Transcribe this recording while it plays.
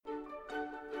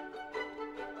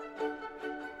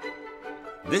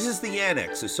This is The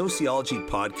Annex, a sociology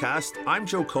podcast. I'm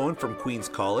Joe Cohen from Queens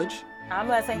College. I'm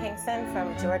Leslie Hinkson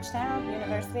from Georgetown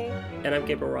University. And I'm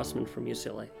Gabriel Rossman from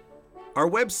UCLA. Our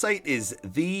website is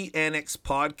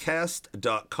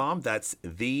theannexpodcast.com. That's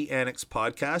The Annex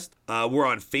Podcast. We're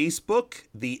on Facebook,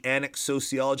 The Annex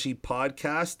Sociology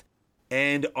Podcast,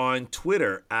 and on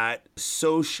Twitter at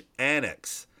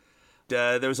SocAnnex.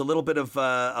 There was a little bit of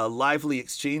a lively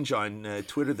exchange on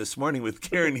Twitter this morning with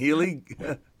Karen Healy.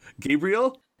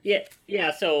 Gabriel?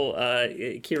 Yeah. So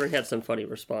Kieran had some funny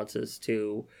responses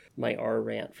to my R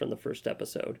rant from the first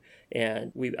episode,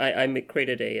 and I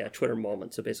created a Twitter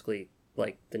moment. So basically,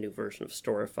 like the new version of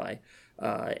Storify,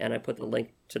 and I put the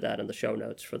link to that in the show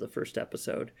notes for the first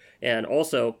episode. And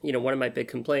also, one of my big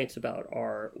complaints about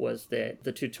R was that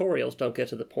the tutorials don't get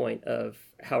to the point of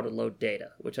how to load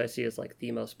data, which I see as like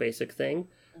the most basic thing.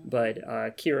 But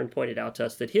Kieran pointed out to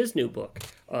us that his new book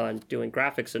on doing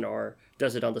graphics in R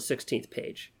does it on the 16th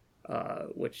page,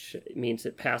 which means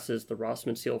it passes the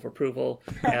Rossman seal of approval,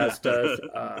 as does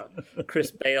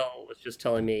Chris Bale was just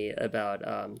telling me about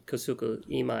Kosuke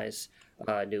Imai's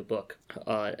new book,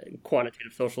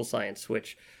 Quantitative Social Science,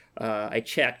 which I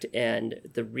checked, and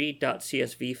the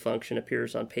read.csv function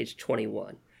appears on page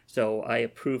 21. So I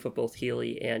approve of both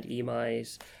Healy and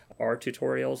Imai's R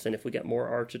tutorials, and if we get more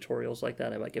R tutorials like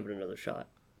that, I might give it another shot.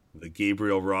 The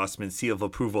Gabriel Rossman seal of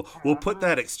approval. We'll put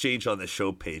that exchange on the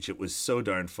show page. It was so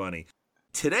darn funny.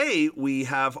 Today, we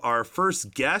have our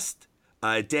first guest,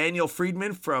 Daniel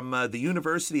Fridman from the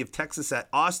University of Texas at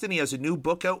Austin. He has a new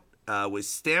book out with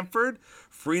Stanford,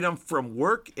 Freedom from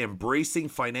Work, Embracing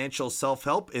Financial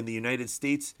Self-Help in the United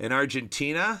States and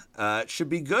Argentina. It should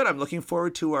be good. I'm looking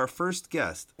forward to our first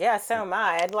guest. Yeah, so am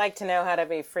I. I'd like to know how to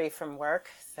be free from work,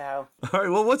 so. All right,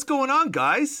 well, what's going on,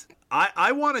 guys?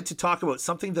 I wanted to talk about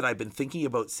something that I've been thinking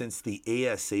about since the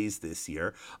ASAs this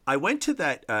year. I went to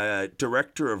that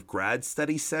Director of Grad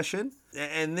Study session,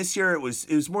 and this year it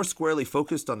was more squarely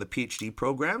focused on the Ph.D.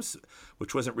 programs,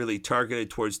 which wasn't really targeted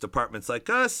towards departments like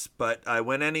us, but I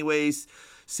went anyways,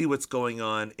 see what's going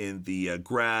on in the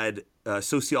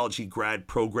sociology grad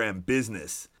program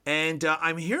business. And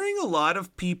I'm hearing a lot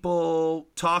of people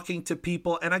talking to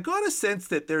people, and I got a sense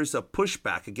that there's a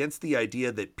pushback against the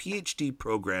idea that PhD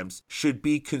programs should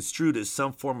be construed as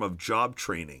some form of job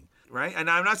training, right? And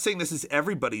I'm not saying this is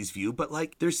everybody's view, but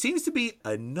like there seems to be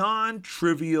a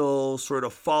non-trivial sort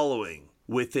of following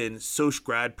within Soc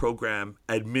grad program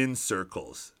admin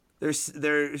circles.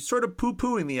 They're sort of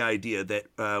poo-pooing the idea that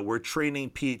we're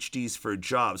training PhDs for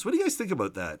jobs. What do you guys think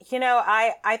about that?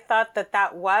 I thought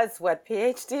that was what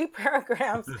PhD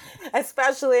programs,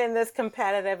 especially in this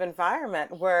competitive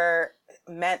environment, were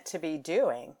meant to be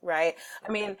doing, right?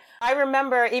 I mean, I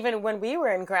remember even when we were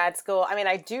in grad school,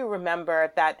 I do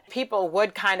remember that people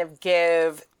would kind of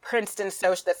give Princeton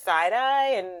Soc the side eye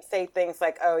and say things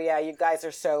like, oh yeah, you guys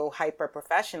are so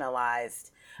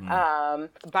hyper-professionalized.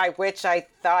 By which I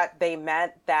thought they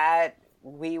meant that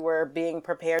we were being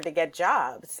prepared to get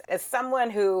jobs. As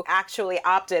someone who actually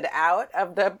opted out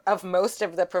of most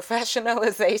of the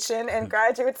professionalization in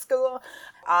graduate school,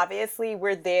 obviously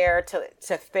we're there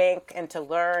to think and to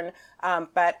learn.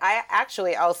 But I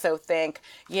actually also think,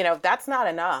 that's not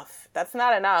enough. That's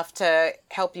not enough to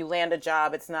help you land a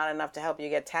job. It's not enough to help you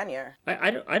get tenure.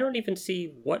 I don't even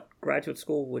see what graduate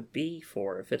school would be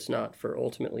for if it's not for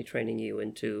ultimately training you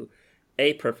into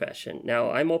a profession. Now,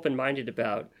 I'm open-minded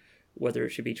about whether it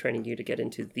should be training you to get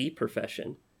into the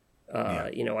profession.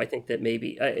 I think that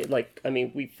maybe,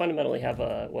 we fundamentally have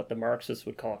what the Marxists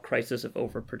would call a crisis of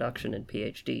overproduction in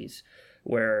PhDs,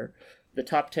 where the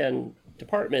top 10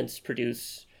 departments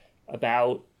produce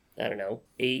about,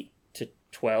 8 to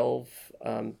 12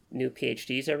 new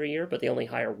PhDs every year, but they only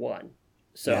hire one.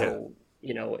 So,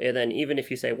 and then even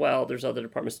if you say, well, there's other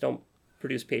departments that don't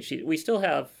produce PhDs, we still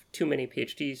have too many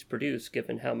PhDs produced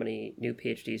given how many new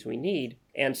PhDs we need.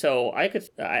 And so I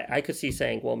could see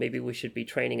saying, well, maybe we should be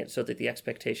training it so that the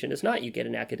expectation is not you get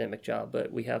an academic job,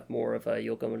 but we have more of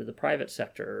you'll go into the private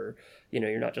sector, or,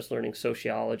 you're not just learning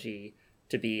sociology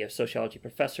to be a sociology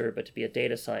professor, but to be a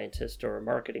data scientist or a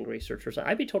marketing researcher. So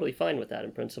I'd be totally fine with that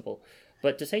in principle.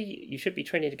 But to say you should be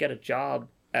training to get a job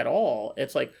at all,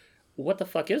 it's like, what the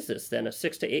fuck is this then? A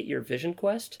 6 to 8 year vision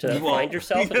quest to find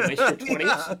yourself and waste your 20s?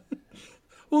 Yeah.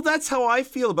 Well, that's how I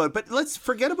feel about it. But let's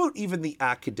forget about even the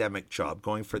academic job,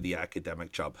 going for the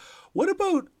academic job. What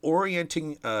about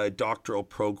orienting a doctoral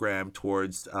program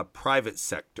towards a private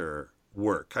sector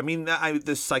work. I mean,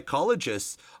 the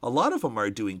psychologists, a lot of them are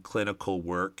doing clinical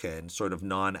work and sort of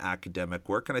non-academic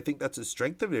work, and I think that's a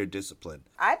strength of their discipline.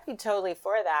 I'd be totally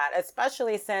for that,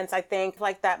 especially since I think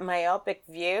like that myopic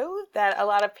view that a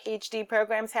lot of PhD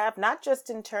programs have, not just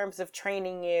in terms of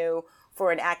training you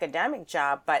for an academic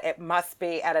job, but it must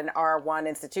be at an R1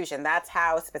 institution. That's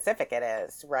how specific it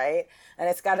is, right? And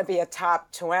it's got to be a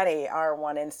top 20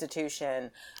 R1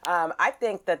 institution. I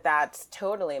think that that's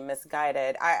totally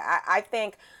misguided. I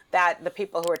think that the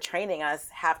people who are training us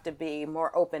have to be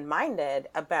more open-minded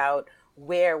about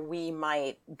where we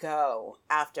might go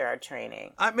after our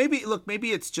training. Maybe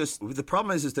it's just, the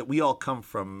problem is that we all come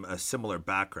from a similar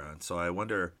background. So I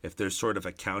wonder if there's sort of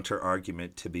a counter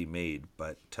argument to be made.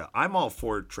 But I'm all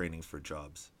for training for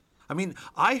jobs. I mean,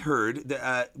 I heard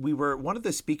that one of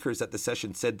the speakers at the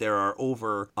session said there are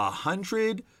over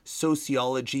 100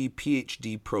 sociology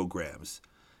PhD programs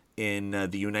in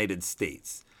the United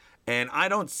States. And I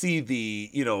don't see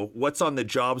the, what's on the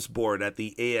jobs board at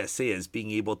the ASA as being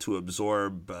able to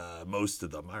absorb most of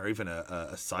them, or even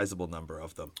a sizable number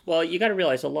of them. Well, you got to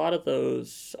realize a lot of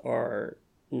those are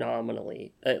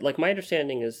nominally. Like my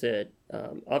understanding is that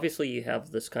obviously you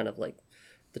have this kind of like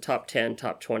the top 10,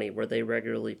 top 20, where they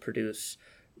regularly produce,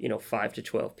 5 to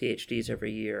 12 PhDs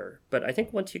every year. But I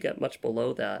think once you get much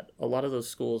below that, a lot of those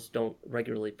schools don't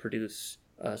regularly produce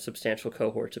substantial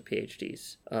cohorts of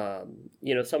PhDs.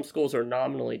 Some schools are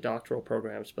nominally doctoral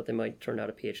programs, but they might turn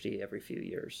out a PhD every few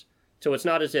years. So it's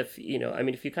not as if,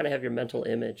 if you kind of have your mental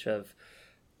image of,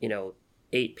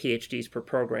 8 PhDs per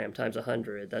program times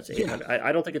 100, that's 800. Yeah.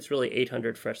 I don't think it's really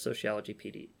 800 fresh sociology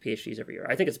PhDs every year.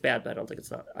 I think it's bad, but I don't think it's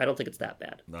that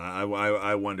bad.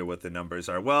 I wonder what the numbers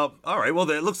are. Well, all right. Well,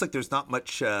 it looks like there's not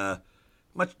much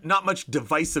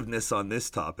divisiveness on this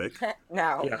topic.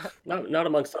 No. Yeah, not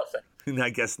amongst us. I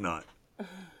guess not.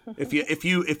 If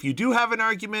you do have an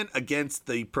argument against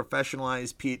the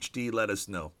professionalized PhD, let us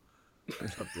know.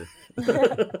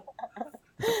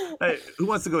 Hey, who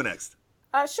wants to go next?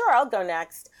 Sure, I'll go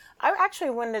next. I actually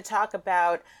wanted to talk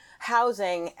about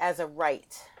housing as a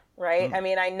right? I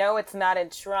mean, I know it's not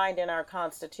enshrined in our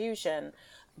Constitution,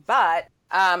 but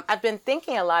I've been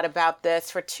thinking a lot about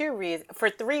this for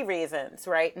 3 reasons,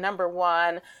 right? Number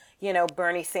one,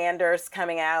 Bernie Sanders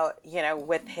coming out,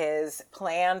 with his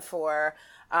plan for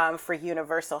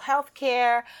universal health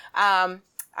care. I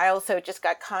also just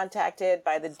got contacted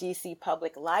by the DC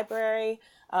Public Library.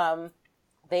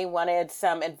 They wanted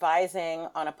some advising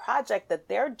on a project that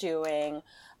they're doing,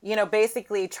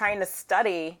 basically trying to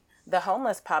study the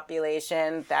homeless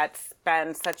population that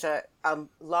spends such a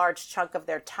large chunk of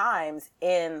their times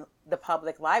in the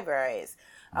public libraries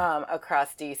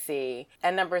across DC.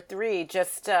 And number 3,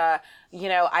 just, I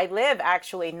live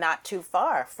actually not too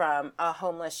far from a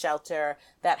homeless shelter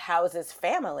that houses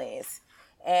families.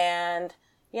 And,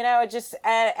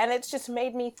 it's just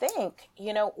made me think,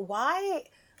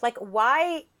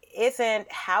 why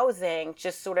isn't housing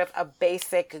just sort of a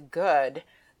basic good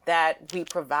that we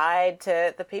provide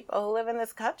to the people who live in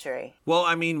this country? Well,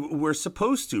 I mean, we're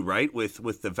supposed to, right?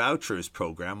 With the vouchers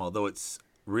program, although it's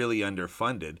really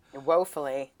underfunded.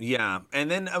 Woefully. Yeah. And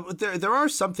then there are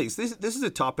some things. This is a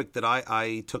topic that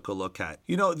I took a look at.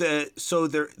 So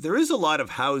there is a lot of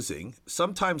housing.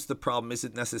 Sometimes the problem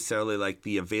isn't necessarily like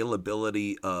the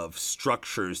availability of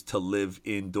structures to live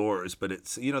indoors, but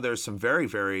it's, there's some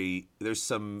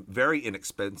very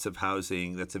inexpensive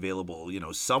housing that's available,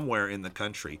 somewhere in the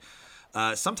country.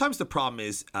 Sometimes the problem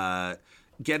is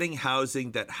getting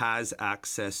housing that has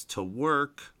access to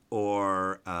work,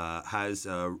 or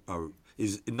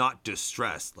is not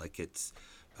distressed, like its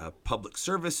public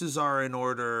services are in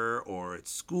order, or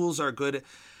its schools are good.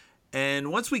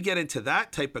 And once we get into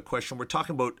that type of question, we're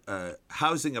talking about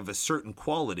housing of a certain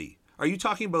quality. Are you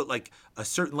talking about like a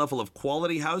certain level of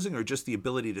quality housing, or just the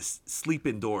ability to sleep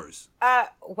indoors?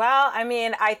 Well, I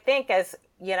mean, I think as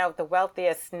the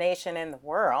wealthiest nation in the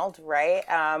world,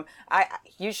 right?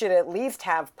 You should at least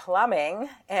have plumbing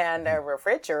and a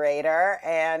refrigerator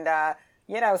and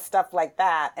stuff like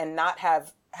that, and not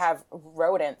have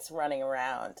rodents running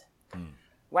around.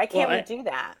 Why can't we do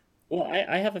that? Well,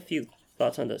 I have a few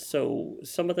thoughts on this. So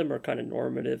some of them are kind of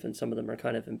normative and some of them are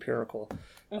kind of empirical.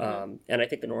 Mm-hmm. And I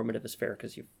think the normative is fair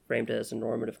because you framed it as a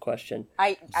normative question.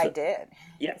 I did.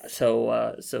 Yeah.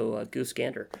 So goose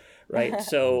gander, right?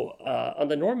 So on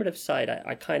the normative side,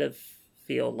 I kind of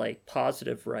feel like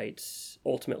positive rights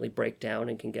ultimately break down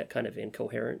and can get kind of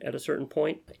incoherent at a certain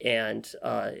point. And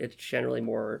it's generally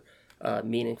more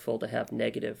meaningful to have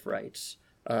negative rights.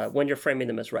 when you're framing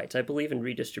them as rights. I believe in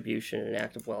redistribution and an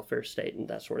active welfare state and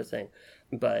that sort of thing.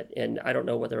 And I don't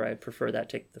know whether I'd prefer that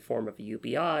take the form of a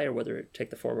UBI or whether it take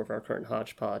the form of our current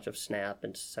hodgepodge of SNAP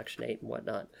and Section 8 and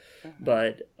whatnot. Mm-hmm.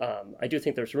 But I do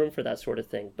think there's room for that sort of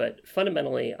thing. But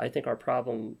fundamentally, I think my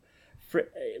problem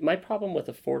with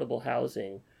affordable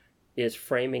housing is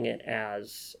framing it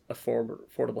as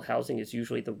affordable housing is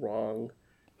usually the wrong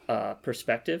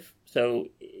perspective. So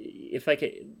if I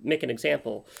could make an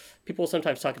example, people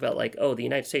sometimes talk about like, oh, the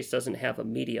United States doesn't have a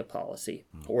media policy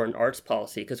or an arts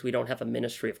policy because we don't have a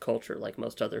Ministry of Culture like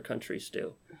most other countries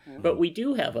do. Mm-hmm. But we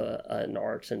do have an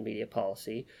arts and media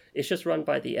policy. It's just run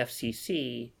by the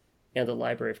FCC and the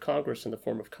Library of Congress in the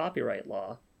form of copyright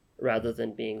law rather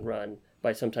than being run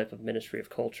by some type of Ministry of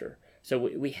Culture. So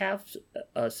we have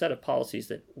a set of policies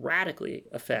that radically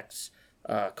affects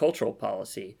cultural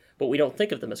policy, but we don't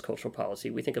think of them as cultural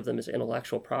policy. We think of them as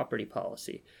intellectual property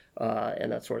policy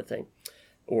and that sort of thing,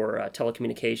 or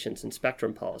telecommunications and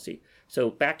spectrum policy. So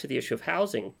back to the issue of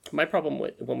housing, my problem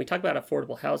with when we talk about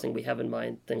affordable housing, we have in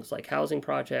mind things like housing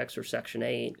projects or Section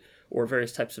 8 or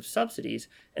various types of subsidies.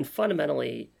 And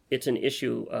fundamentally, it's an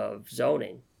issue of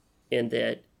zoning in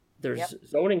that there's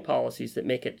zoning policies that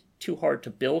make it too hard to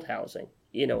build housing,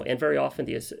 and very often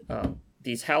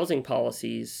these housing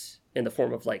policies in the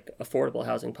form of like affordable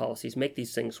housing policies make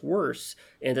these things worse,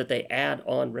 and that they add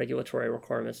on regulatory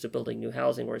requirements to building new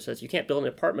housing where it says you can't build an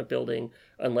apartment building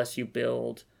unless you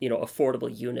build,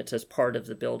 affordable units as part of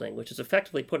the building, which is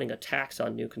effectively putting a tax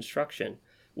on new construction,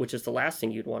 which is the last thing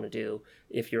you'd want to do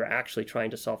if you're actually trying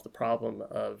to solve the problem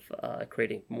of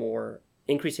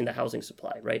increasing the housing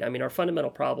supply, right? I mean, our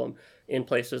fundamental problem in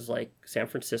places like San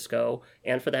Francisco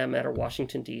and for that matter,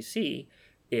 Washington, D.C.,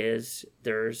 is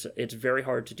it's very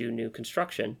hard to do new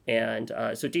construction. And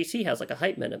so D.C. has like a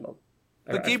height minimum.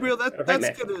 But Gabriel,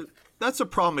 that's a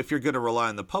problem if you're going to rely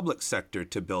on the public sector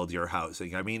to build your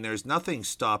housing. I mean, there's nothing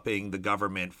stopping the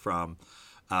government from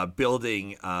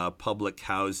building public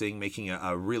housing, making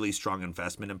a really strong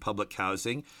investment in public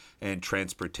housing and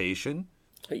transportation.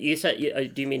 You said,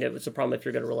 do you mean it's a problem if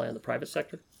you're going to rely on the private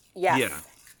sector? Yes. Yeah.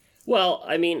 Well,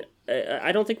 I mean,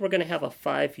 I don't think we're going to have a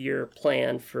 5-year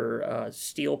plan for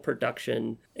steel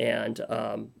production and,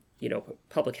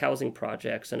 public housing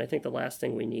projects. And I think the last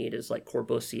thing we need is like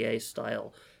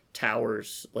Corbusier-style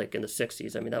towers like in the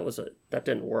 60s. I mean, that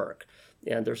didn't work.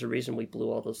 And there's a reason we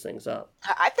blew all those things up.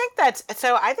 I think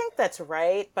that's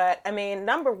right. But I mean,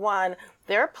 number one,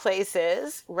 there are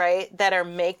places, right, that are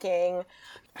making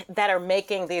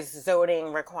these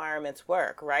zoning requirements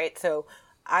work, right? So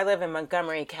I live in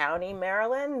Montgomery County,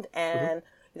 Maryland, and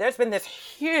there's been this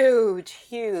huge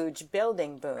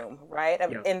building boom, right?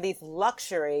 In these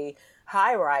luxury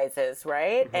high rises,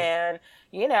 right? And,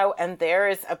 and there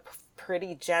is a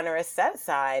pretty generous set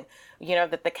aside,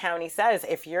 that the county says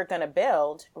if you're going to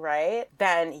build, right,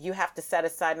 then you have to set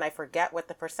aside, and I forget what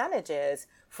the percentage is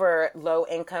for low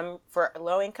income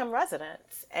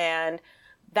residents. And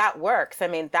that works. I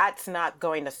mean, that's not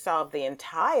going to solve the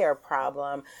entire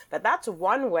problem, but that's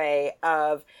one way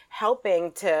of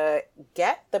helping to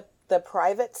get the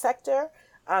private sector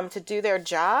to do their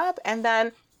job. And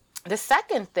then the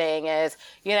second thing is,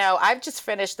 I've just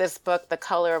finished this book, The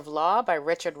Color of Law by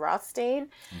Richard Rothstein.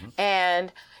 Mm-hmm.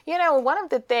 And, one of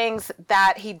the things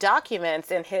that he documents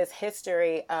in his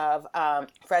history of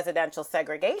residential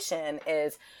segregation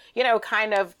is,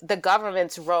 kind of the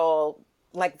government's role,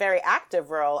 like very active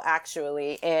role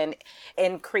actually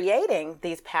in creating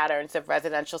these patterns of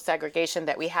residential segregation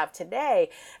that we have today.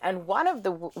 And one of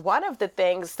the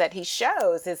things that he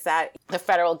shows is that the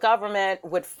federal government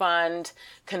would fund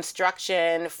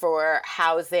construction for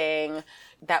housing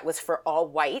that was for all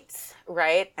whites,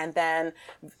 right? And then,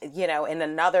 in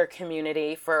another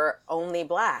community for only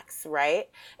blacks, right?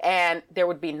 And there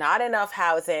would be not enough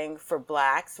housing for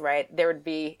blacks, right? There would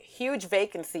be huge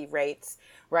vacancy rates,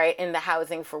 right, in the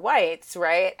housing for whites,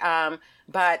 right?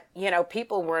 But,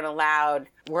 people weren't allowed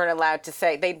to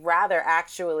say, they'd rather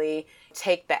actually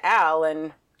take the L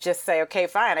and just say, okay,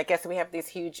 fine, I guess we have these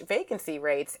huge vacancy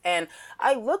rates. And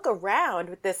I look around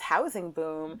with this housing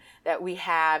boom that we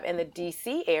have in the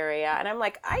DC area, and I'm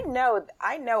like, I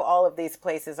know all of these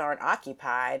places aren't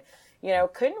occupied.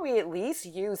 Couldn't we at least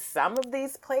use some of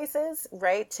these places,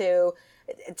 right, to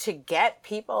get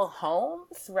people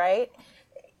homes, right?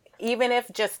 Even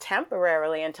if just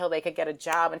temporarily until they could get a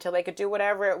job, until they could do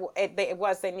whatever it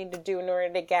was they needed to do in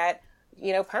order to get,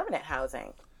 permanent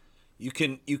housing. You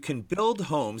can build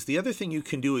homes. The other thing you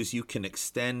can do is you can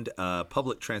extend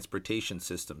public transportation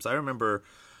systems. I remember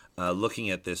looking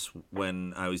at this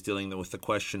when I was dealing with the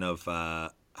question of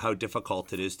how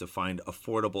difficult it is to find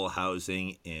affordable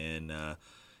housing in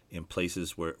in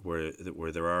places where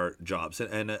there are jobs.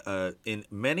 And in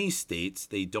many states,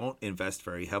 they don't invest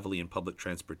very heavily in public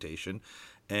transportation.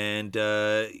 And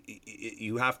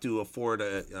you have to afford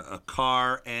a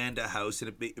car and a house,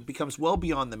 and it becomes well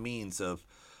beyond the means of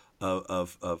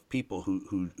people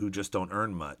who just don't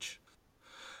earn much.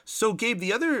 So, Gabe,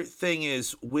 the other thing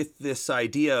is with this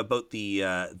idea about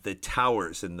the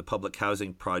towers and the public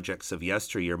housing projects of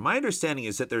yesteryear, my understanding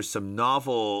is that there's some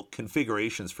novel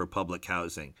configurations for public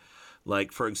housing.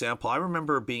 Like, for example, I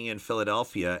remember being in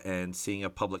Philadelphia and seeing a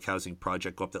public housing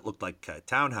project go up that looked like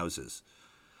townhouses.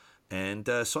 And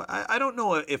so I don't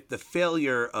know if the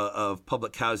failure of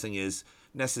public housing is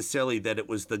necessarily that it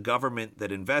was the government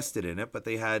that invested in it, but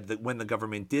they had when the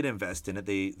government did invest in it,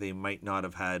 they might not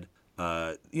have had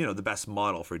the best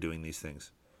model for doing these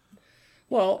things.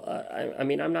 Well, I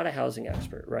mean, I'm not a housing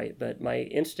expert, right? But my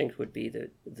instinct would be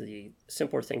that the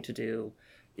simpler thing to do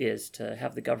is to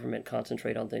have the government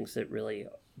concentrate on things that really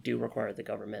do require the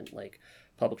government, like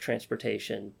public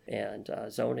transportation and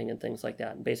zoning and things like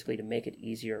that, and basically to make it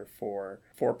easier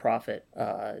for-profit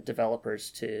developers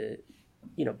to,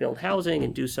 build housing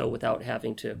and do so without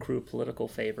having to accrue political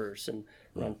favors and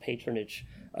run patronage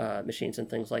machines and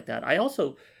things like that. I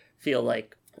also feel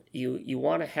like you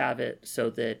want to have it so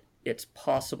that it's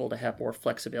possible to have more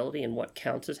flexibility in what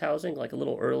counts as housing. Like a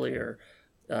little earlier,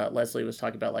 Leslie was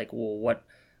talking about what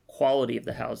quality of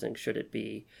the housing should it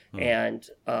be? And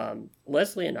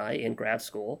Leslie and I in grad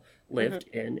school lived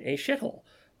in a shithole,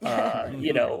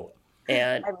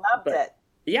 and I loved it.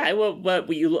 Yeah, well, but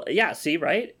see,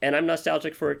 right? And I'm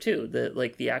nostalgic for it too.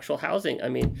 The actual housing. I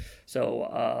mean,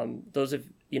 so those of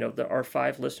there are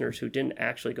 5 listeners who didn't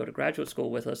actually go to graduate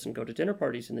school with us and go to dinner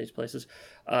parties in these places.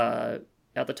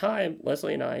 At the time,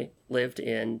 Leslie and I lived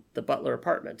in the Butler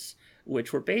Apartments,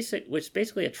 which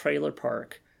basically a trailer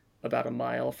park about a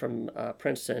mile from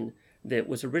Princeton that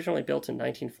was originally built in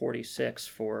 1946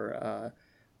 for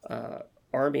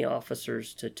Army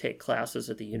officers to take classes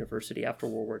at the university after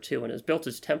World War II, and it was built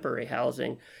as temporary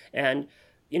housing. And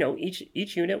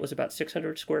each unit was about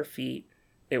 600 square feet.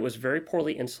 It was very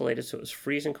poorly insulated, so it was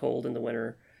freezing cold in the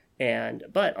winter.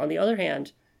 But on the other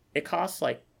hand, it costs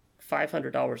like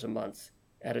 $500 a month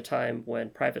at a time when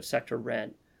private sector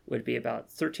rent would be about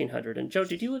 $1,300. And Joe,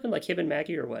 did you live in like Hib and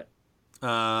Maggie or what?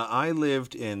 I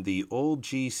lived in the old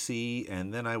GC,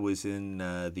 and then I was in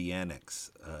the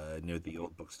annex near the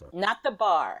old bookstore. Not the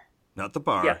bar. Not the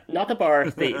bar. Yeah, not the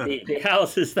bar. The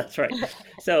houses. That's right.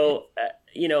 So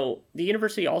the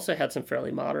university also had some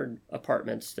fairly modern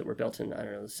apartments that were built in the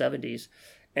 70s,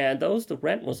 and the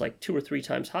rent was like 2 or 3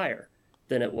 times higher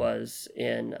than it was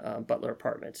in Butler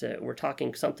Apartments. We're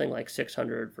talking something like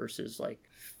 $600 versus like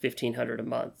 $1,500 a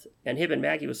month. And Hib and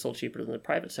Maggie was still cheaper than the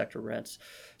private sector rents.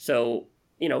 So,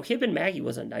 Hib and Maggie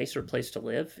was a nicer place to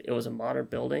live. It was a modern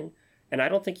building. And I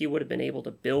don't think you would have been able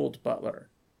to build Butler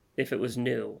if it was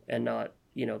new and not,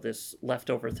 this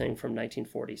leftover thing from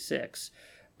 1946.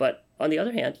 But on the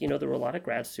other hand, there were a lot of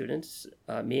grad students,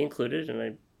 me included,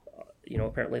 and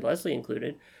apparently Leslie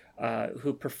included,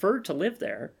 who preferred to live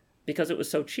there because it was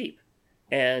so cheap.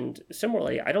 And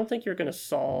similarly, I don't think you're going to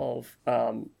solve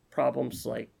problems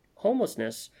like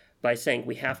homelessness by saying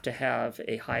we have to have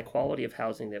a high quality of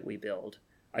housing that we build.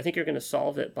 I think you're going to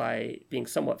solve it by being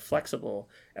somewhat flexible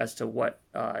as to what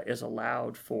is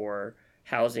allowed for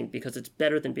housing, because it's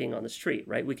better than being on the street,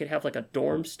 right? We could have like a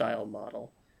dorm style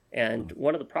model. And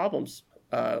one of the problems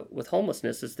with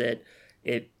homelessness is that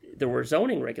there were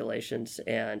zoning regulations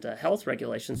and health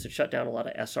regulations that shut down a lot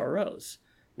of SROs.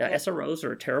 Now, SROs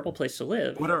are a terrible place to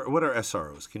live. What are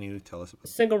SROs? Can you tell us about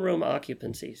Single room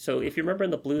occupancy. So if you remember in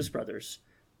the Blues Brothers,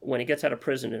 when he gets out of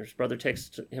prison and his brother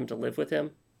takes him to live with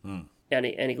him, and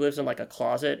he lives in like a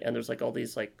closet, and there's like all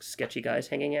these like sketchy guys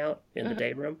hanging out in the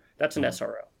day room, that's an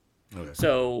SRO. Okay.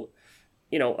 So,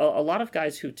 a lot of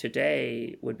guys who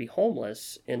today would be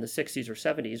homeless in the 60s or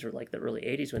 70s or like the early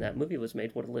 80s when that movie was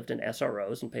made would have lived in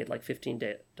SROs and paid like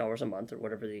 $15 a month or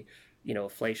whatever the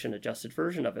inflation adjusted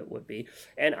version of it would be.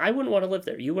 And I wouldn't want to live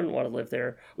there. You wouldn't want to live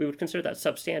there. We would consider that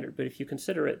substandard. But if you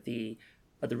consider it the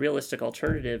realistic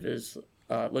alternative is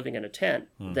living in a tent,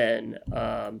 then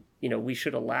we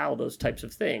should allow those types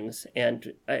of things.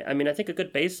 And I think a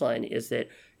good baseline is that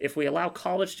if we allow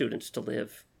college students to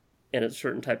live in a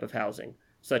certain type of housing,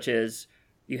 such as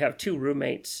you have 2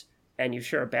 roommates and you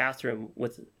share a bathroom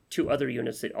with 2 other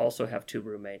units that also have 2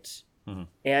 roommates,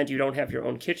 and you don't have your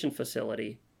own kitchen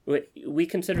facility, we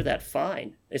consider that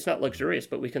fine. It's not luxurious,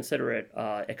 but we consider it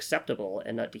acceptable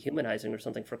and not dehumanizing or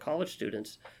something for college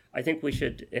students. I think we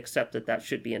should accept that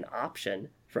should be an option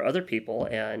for other people,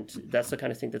 and that's the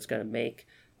kind of thing that's going to make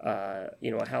a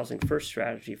housing first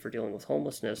strategy for dealing with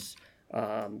homelessness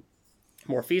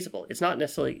more feasible. It's not going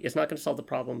to solve the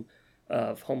problem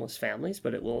of homeless families,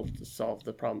 but it will solve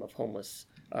the problem of homeless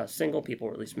single people,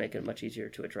 or at least make it much easier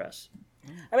to address.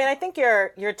 I mean, I think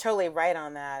you're totally right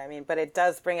on that. I mean, but it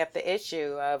does bring up the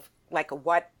issue of like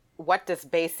what does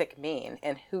basic mean,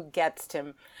 and who gets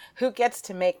to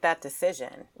make that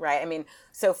decision, right? I mean,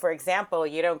 so for example,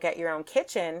 you don't get your own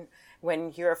kitchen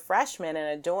when you're a freshman in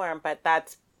a dorm, but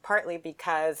that's partly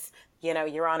because, you know,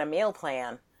 you're on a meal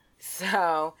plan.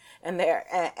 So,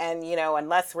 and you know,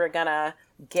 unless we're gonna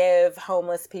give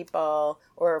homeless people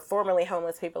or formerly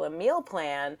homeless people a meal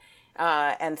plan,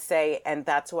 and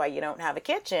that's why you don't have a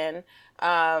kitchen,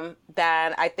 then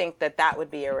I think that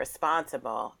would be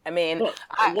irresponsible. I mean,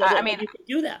 I mean, you can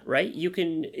do that, right? You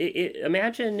can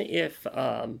imagine if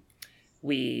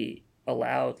we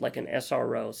allowed like an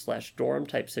SRO/dorm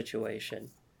type situation.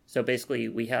 So basically,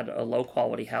 we had a low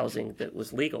quality housing that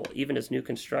was legal, even as new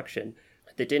construction,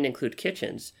 that didn't include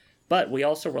kitchens, but we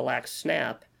also relaxed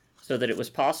SNAP so that it was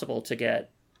possible to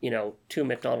get, you know, 2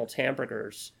 McDonald's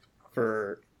hamburgers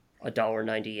for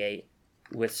 $1.98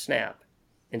 with SNAP,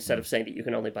 instead of saying that you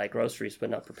can only buy groceries but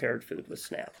not prepared food with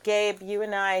SNAP. Gabe, you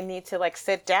and I need to like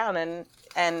sit down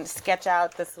and sketch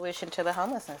out the solution to the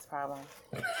homelessness problem.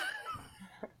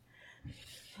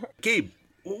 Gabe,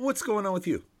 what's going on with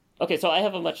you? Okay, so I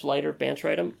have a much lighter banter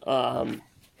item.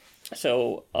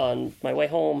 So on my way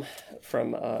home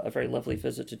from a very lovely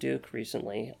visit to Duke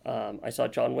recently, I saw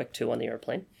John Wick 2 on the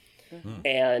airplane. Mm-hmm.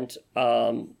 And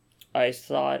I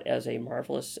saw it as a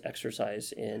marvelous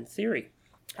exercise in theory.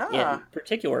 In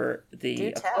particular, the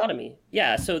economy.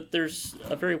 Yeah, so there's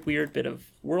a very weird bit of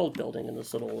world building in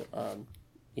this little,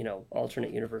 you know,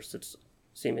 alternate universe that's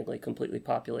seemingly completely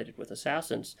populated with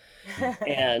assassins.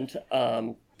 And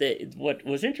what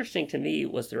was interesting to me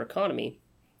was their economy,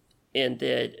 in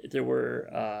that there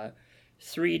were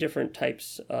 3 different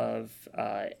types of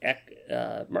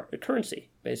currency,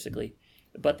 basically.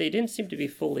 But they didn't seem to be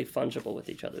fully fungible with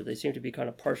each other. They seemed to be kind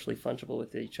of partially fungible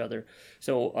with each other.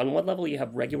 So on one level, you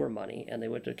have regular money, and they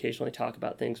would occasionally talk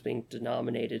about things being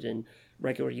denominated in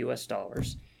regular US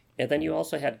dollars. And then you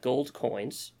also had gold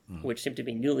coins, which seemed to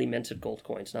be newly minted gold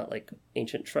coins, not like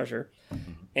ancient treasure.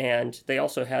 Mm-hmm. And they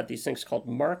also had these things called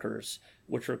markers,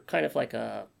 which were kind of like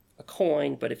a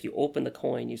coin, but if you open the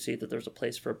coin, you see that there's a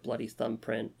place for a bloody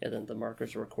thumbprint, and then the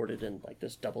markers are recorded in like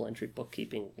this double entry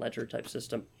bookkeeping ledger type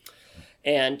system.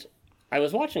 And I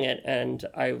was watching it, and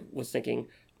I was thinking,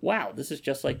 wow, this is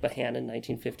just like Behan in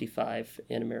 1955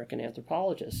 in American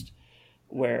Anthropologist,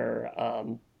 where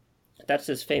that's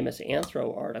this famous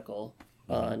Anthro article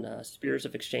on spheres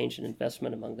of exchange and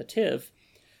investment among the TIV,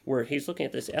 where he's looking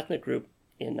at this ethnic group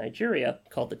in Nigeria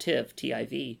called the TIV,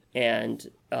 T-I-V, and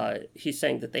he's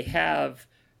saying that they have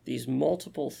these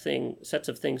multiple sets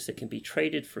of things that can be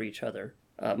traded for each other,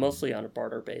 mostly on a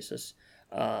barter basis,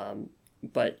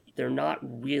 but they're not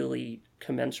really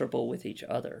commensurable with each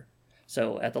other.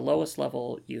 So at the lowest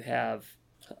level, you have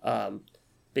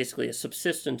basically a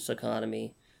subsistence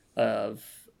economy of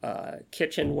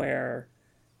kitchenware,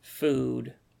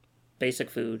 food,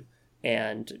 basic food,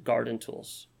 and garden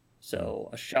tools. So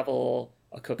a shovel,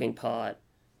 a cooking pot,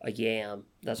 a yam,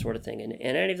 that sort of thing. And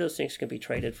any of those things can be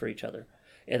traded for each other.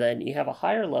 And then you have a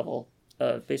higher level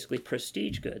of basically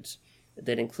prestige goods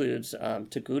that includes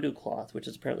tegudu cloth, which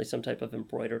is apparently some type of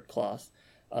embroidered cloth,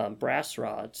 brass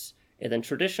rods, and then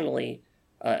traditionally,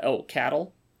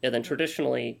 cattle, and then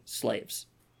traditionally slaves.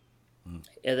 Mm.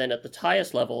 And then at the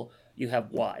highest level, you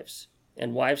have wives.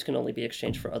 And wives can only be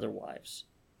exchanged for other wives.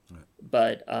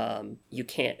 But you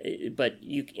can't.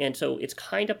 And so it's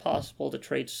kind of possible to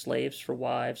trade slaves for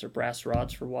wives or brass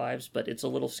rods for wives, but it's a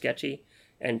little sketchy.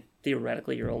 And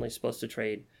theoretically, you're only supposed to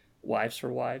trade wives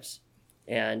for wives.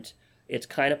 And it's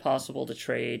kind of possible to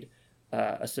trade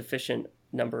a sufficient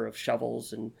number of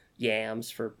shovels and yams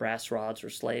for brass rods or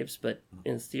slaves. But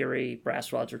in theory,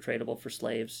 brass rods are tradable for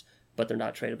slaves, but they're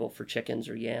not tradable for chickens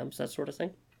or yams, that sort of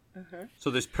thing. Mm-hmm. So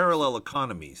there's parallel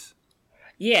economies.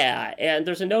 Yeah, and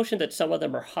there's a notion that some of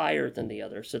them are higher than the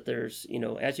others, that there's, you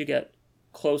know, as you get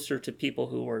closer to people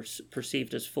who are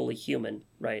perceived as fully human,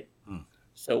 right? Mm.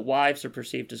 So wives are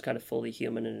perceived as kind of fully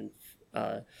human,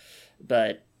 and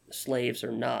but slaves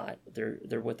are not.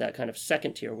 They're with that kind of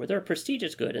second tier, where they're a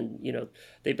prestigious good, and, you know,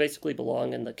 they basically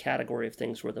belong in the category of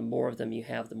things where the more of them you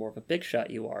have, the more of a big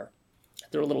shot you are.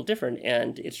 They're a little different,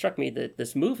 and it struck me that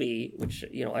this movie, which,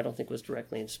 you know, I don't think was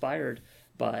directly inspired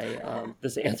by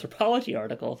this anthropology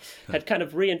article, had kind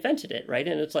of reinvented it, right?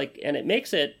 And it's like, and it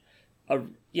makes it a,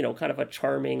 you know, kind of a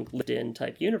charming lived-in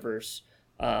type universe,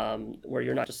 where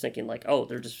you're not just thinking like, oh,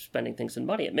 they're just spending things in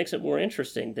money. It makes it more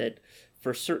interesting that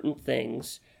for certain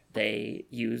things they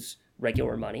use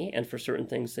regular money, and for certain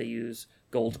things they use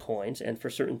gold coins, and for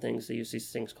certain things they use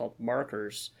these things called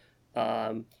markers.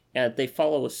 And they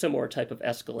follow a similar type of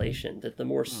escalation, that the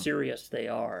more serious they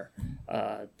are,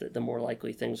 the more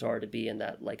likely things are to be in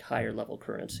that like higher level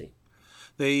currency.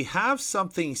 They have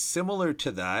something similar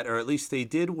to that, or at least they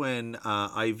did when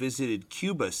I visited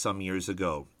Cuba some years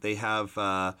ago. They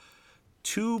have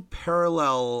two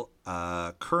parallel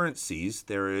currencies.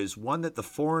 There is one that the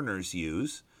foreigners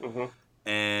use,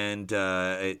 and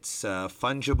it's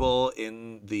fungible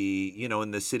in the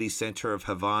in the city center of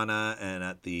Havana and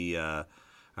at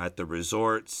the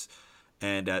resorts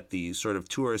and at the sort of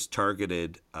tourist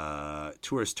targeted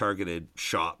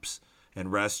shops and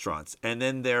restaurants. And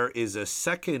then there is a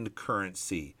second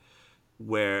currency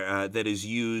where that is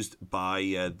used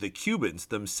by the Cubans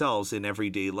themselves in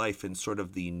everyday life in sort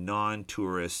of the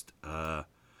non-tourist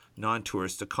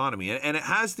economy, and it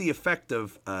has the effect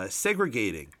of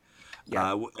segregating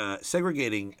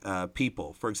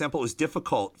people. For example, it was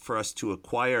difficult for us to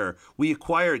acquire. We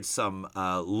acquired some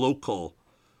local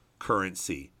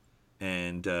currency,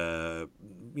 and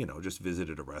just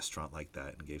visited a restaurant like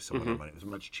that and gave someone the money. It was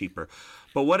much cheaper.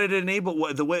 But what it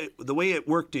enabled, the way it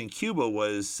worked in Cuba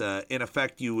was, in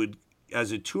effect, you would,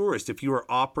 as a tourist, if you were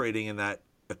operating in that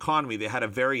economy, they had a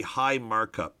very high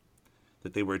markup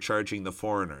that they were charging the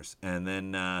foreigners, and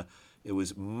then it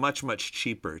was much, much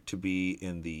cheaper to be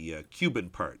in the Cuban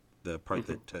part, the part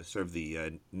that served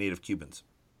the native Cubans.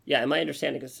 Yeah, and my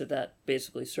understanding is that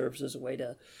basically serves as a way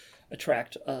to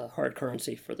attract hard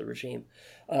currency for the regime.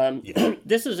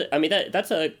 This is,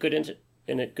 that's a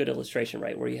good illustration,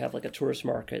 right? Where you have like a tourist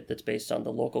market that's based on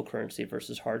the local currency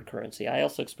versus hard currency. I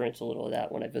also experienced a little of that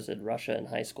when I visited Russia in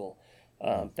high school,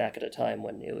 back at a time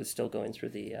when it was still going through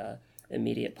the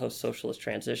immediate post-socialist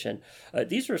transition.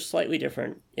 These are slightly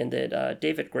different in that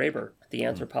David Graeber, the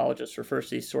anthropologist, refers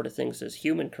to these sort of things as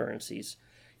human currencies,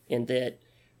 in that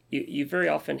you very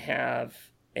often have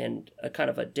a kind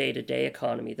of a day-to-day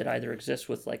economy that either exists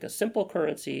with like a simple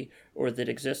currency or that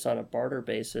exists on a barter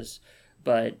basis.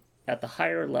 But at the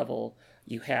higher level,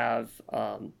 you have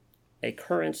a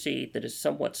currency that is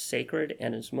somewhat sacred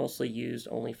and is mostly used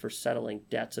only for settling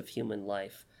debts of human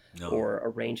life or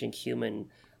arranging human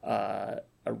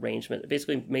arrangement,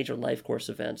 basically major life course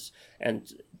events. And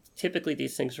typically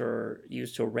these things are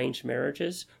used to arrange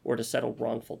marriages or to settle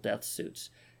wrongful death suits.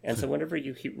 And so whenever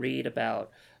you read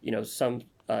about, some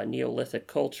Neolithic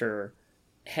culture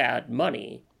had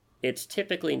money, it's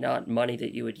typically not money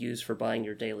that you would use for buying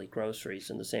your daily groceries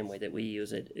in the same way that we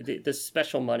use it. The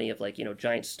special money of like,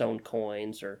 giant stone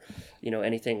coins or,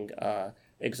 anything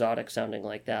exotic sounding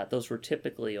like that, those were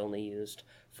typically only used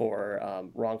for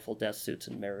wrongful death suits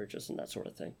and marriages and that sort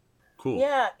of thing. Cool.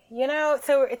 Yeah,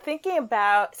 so we're thinking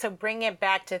about, so bring it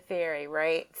back to theory,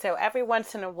 right? So every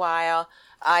once in a while,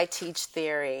 I teach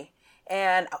theory.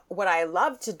 And what I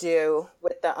love to do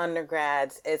with the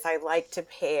undergrads is I like to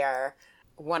pair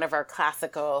one of our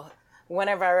classical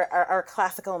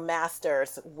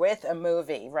masters with a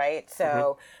movie, right?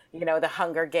 So, the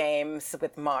Hunger Games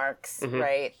with Marx,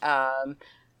 right? I'm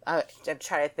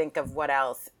trying to think of what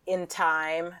else. In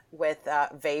Time with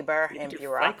Weber and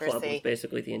Bureaucracy. Fight Club was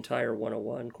basically the entire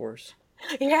 101 course.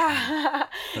 Yeah,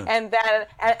 and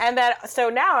that. So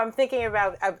now I'm thinking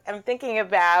about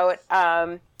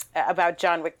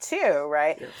John Wick 2,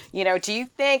 right? Yes. Do you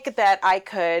think that I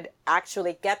could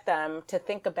actually get them to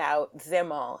think about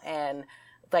Zimmel and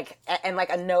like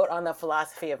a note on the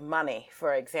philosophy of money,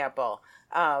 for example,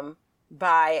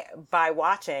 by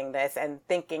watching this and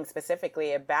thinking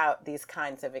specifically about these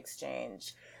kinds of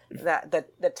exchange,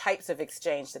 the types of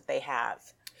exchange that they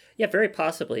have? Yeah, very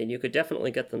possibly. And you could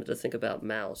definitely get them to think about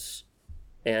Maus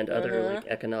and other like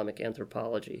economic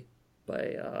anthropology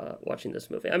by watching this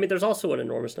movie. I mean, there's also an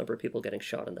enormous number of people getting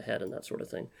shot in the head and that sort of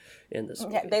thing in this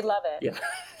movie. Yeah, they love it. Yeah,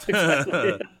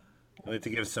 exactly. I need to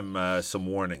give some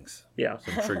warnings. Yeah.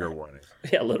 Some trigger warnings.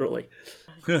 Yeah, literally.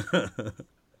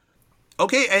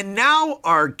 Okay, and now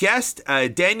our guest,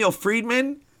 Daniel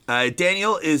Fridman.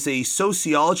 Daniel is a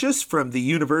sociologist from the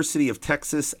University of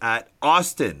Texas at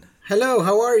Austin. Hello,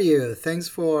 how are you? Thanks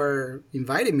for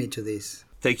inviting me to this.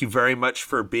 Thank you very much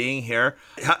for being here.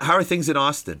 How are things in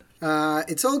Austin?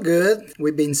 It's all good.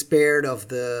 We've been spared of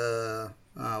the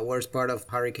worst part of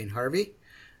Hurricane Harvey.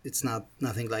 It's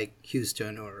nothing like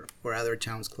Houston or other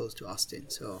towns close to Austin.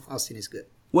 So Austin is good.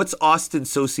 What's Austin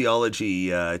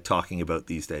sociology talking about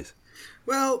these days?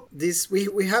 Well,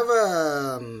 we have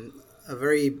a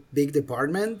very big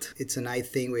department. It's a nice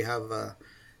thing. We have a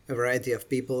variety of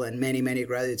people and many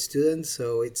graduate students.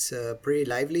 So it's pretty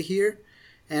lively here.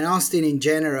 And Austin in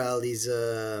general is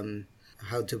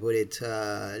how to put it,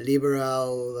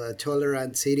 liberal,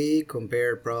 tolerant city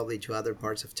compared probably to other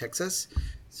parts of Texas.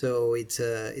 So it's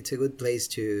a good place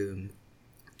to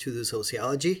do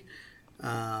sociology.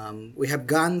 We have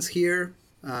guns here.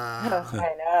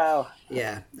 I know.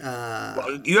 Yeah.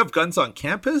 Well, you have guns on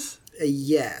campus?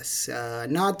 Yes.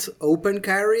 Not open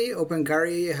carry. Open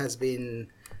carry has been.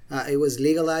 It was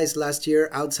legalized last year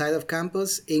outside of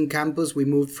campus. In campus, we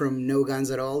moved from no guns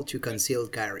at all to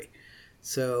concealed carry.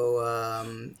 So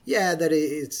that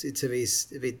it's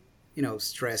a bit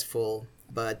stressful.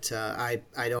 But I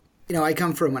don't. I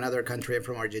come from another country. I'm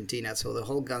from Argentina, so the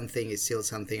whole gun thing is still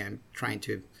something I'm trying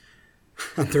to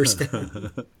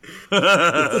understand.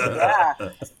 Yeah,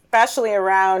 especially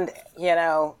around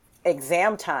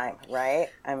exam time, right?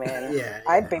 I mean,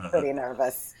 I'd be pretty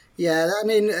nervous. Yeah, I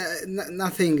mean,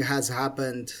 nothing has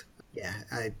happened. Yeah,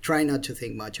 I try not to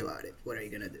think much about it. What are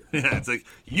you gonna do? Yeah, it's like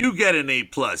you get an A+,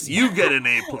 you get an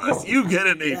A+, you get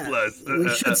an A+. We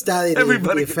should study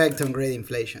the effect on grade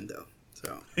inflation, though.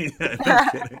 So. Yeah, no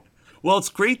kidding. Well, it's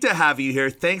great to have you here.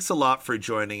 Thanks a lot for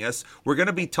joining us. We're going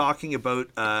to be talking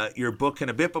about your book in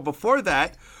a bit, but before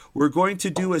that, we're going to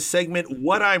do a segment,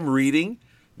 What I'm Reading.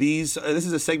 This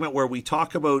is a segment where we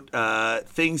talk about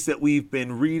things that we've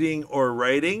been reading or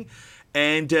writing.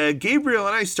 And Gabriel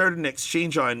and I started an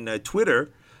exchange on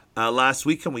Twitter last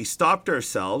week, and we stopped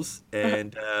ourselves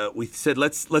and we said,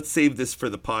 let's save this for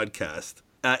the podcast.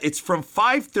 It's from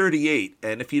 538,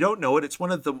 and if you don't know it, it's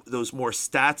one of those more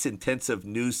stats-intensive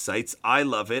news sites. I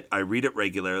love it. I read it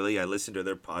regularly. I listen to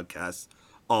their podcasts,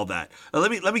 all that.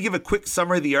 Let me give a quick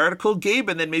summary of the article, Gabe,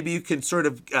 and then maybe you can sort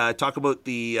of talk about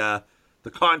the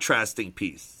contrasting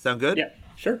piece. Sound good? Yeah,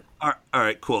 sure. All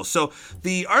right, cool. So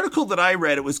the article that I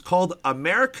read, it was called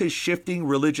 "America's Shifting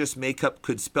Religious Makeup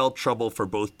Could Spell Trouble for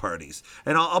Both Parties,"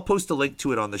 and I'll post a link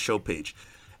to it on the show page.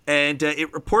 And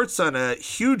it reports on a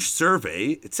huge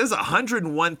survey. It says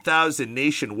 101,000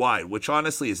 nationwide, which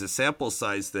honestly is a sample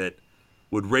size that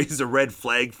would raise a red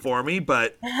flag for me.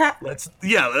 But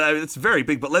it's very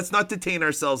big. But let's not detain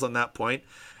ourselves on that point.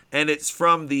 And it's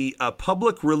from the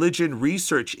Public Religion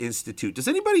Research Institute. Does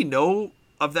anybody know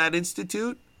of that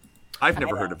institute? I've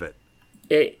never heard of it.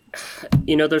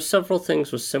 There's several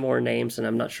things with similar names, and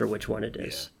I'm not sure which one it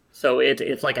is. Yeah. So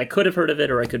it's like I could have heard of it,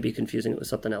 or I could be confusing it with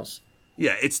something else.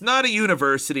 Yeah, it's not a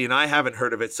university, and I haven't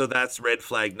heard of it, so that's red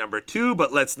flag number 2,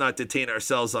 but let's not detain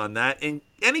ourselves on that. In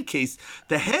any case,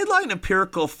 the headline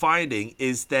empirical finding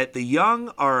is that the young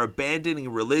are abandoning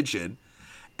religion,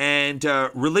 and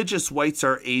religious whites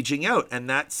are aging out, and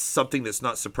that's something that's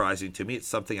not surprising to me. It's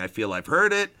something I feel I've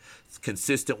heard it. It's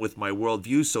consistent with my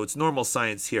worldview, so it's normal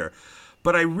science here.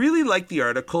 But I really like the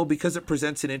article because it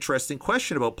presents an interesting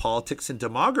question about politics and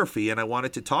demography, and I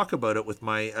wanted to talk about it with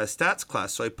my stats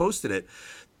class, so I posted it.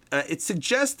 It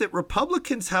suggests that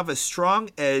Republicans have a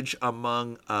strong edge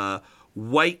among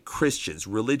white Christians,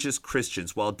 religious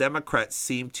Christians, while Democrats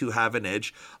seem to have an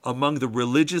edge among the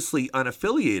religiously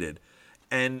unaffiliated.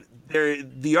 And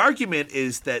the argument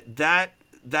is that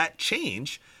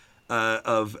change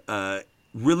of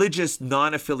religious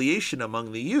non-affiliation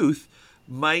among the youth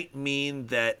might mean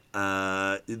that,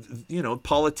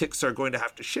 politics are going to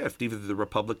have to shift. Either the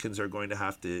Republicans are going to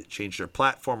have to change their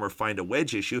platform or find a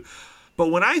wedge issue. But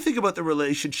when I think about the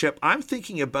relationship, I'm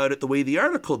thinking about it the way the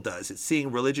article does. It's seeing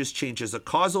religious change as a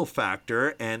causal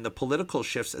factor and the political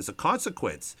shifts as a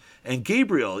consequence. And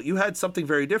Gabriel, you had something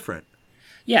very different.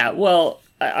 Yeah, well,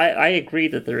 I agree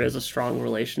that there is a strong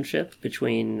relationship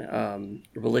between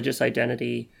religious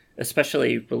identity,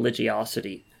 especially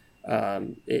religiosity.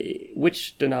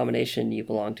 Which denomination you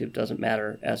belong to doesn't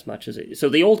matter as much as it. So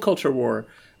the old culture war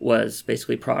was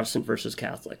basically Protestant versus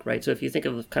Catholic, right? So if you think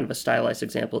of kind of a stylized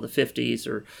example of the 50s,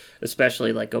 or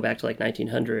especially go back to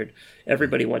 1900,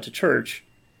 everybody went to church,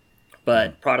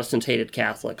 but Protestants hated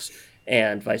Catholics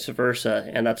and vice versa.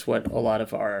 And that's what a lot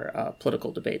of our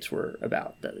political debates were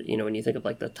about. When you think of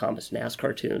the Thomas Nast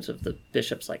cartoons of the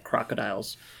bishops like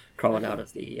crocodiles crawling out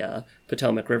of the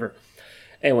Potomac River.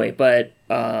 Anyway, but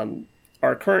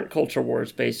our current culture war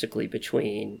is basically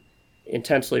between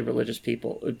intensely religious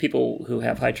people who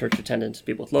have high church attendance,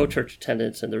 people with low church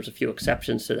attendance, and there's a few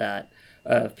exceptions to that,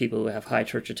 people who have high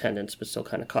church attendance but still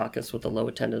kind of caucus with a low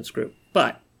attendance group.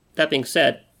 But that being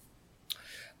said,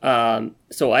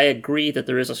 so I agree that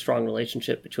there is a strong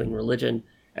relationship between religion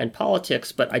and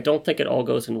politics, but I don't think it all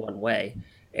goes in one way.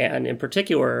 And in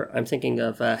particular, I'm thinking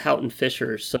of Houghton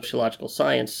Fisher's Sociological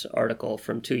Science article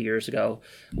from 2 years ago,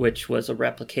 which was a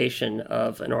replication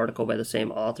of an article by the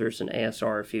same authors in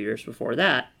ASR a few years before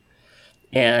that.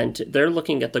 And they're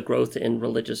looking at the growth in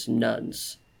religious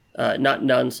nuns, not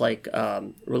nuns like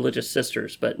religious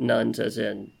sisters, but nuns as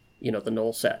in the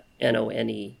null set,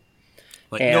 NONE.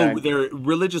 No, they're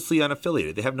religiously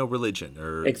unaffiliated. They have no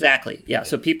religion. Exactly. Yeah.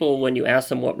 So people, when you ask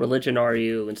them what religion are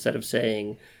you, instead of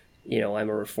saying, I'm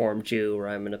a Reformed Jew, or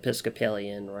I'm an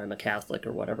Episcopalian, or I'm a Catholic,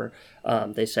 or whatever,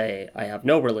 they say, I have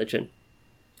no religion.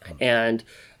 And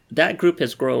that group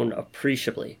has grown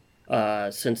appreciably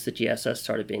since the GSS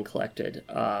started being collected.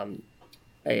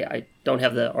 I don't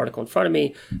have the article in front of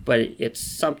me, but it's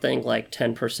something like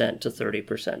 10% to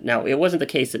 30%. Now, it wasn't the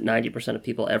case that 90% of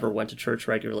people ever went to church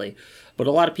regularly, but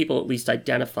a lot of people at least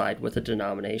identified with a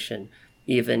denomination,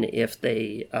 even if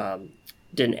they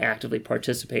didn't actively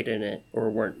participate in it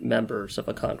or weren't members of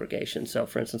a congregation. So,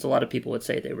 for instance, a lot of people would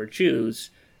say they were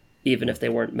Jews, even if they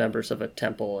weren't members of a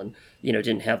temple and,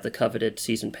 didn't have the coveted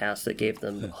season pass that gave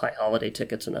them high holiday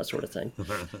tickets and that sort of thing.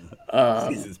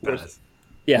 Seasons pass.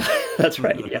 Yeah, that's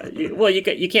right. Yeah,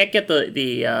 you can't get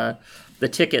the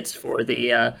tickets for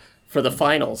the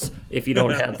finals if you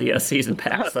don't have the season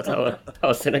pass. That's how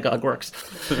a synagogue works.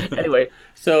 Anyway,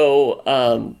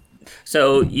 so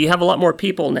you have a lot more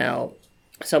people now,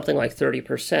 something like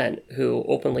 30%, who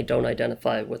openly don't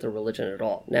identify with a religion at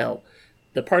all. Now,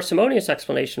 the parsimonious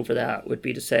explanation for that would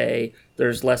be to say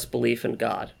there's less belief in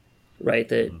God, right?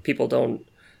 That people don't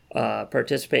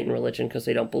participate in religion because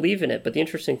they don't believe in it. But the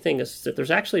interesting thing is that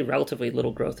there's actually relatively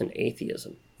little growth in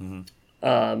atheism.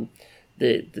 Mm-hmm.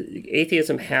 The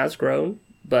atheism has grown,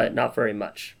 but not very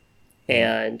much.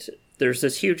 And there's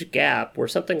this huge gap where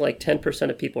something like 10%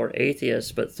 of people are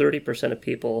atheists, but 30% of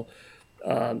people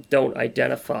don't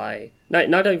identify,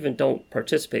 not even don't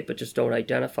participate, but just don't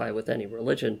identify with any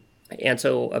religion. And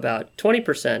so about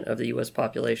 20% of the U.S.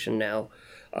 population now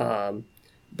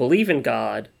believe in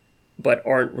God, but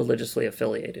aren't religiously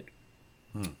affiliated.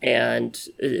 And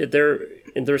they're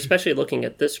especially looking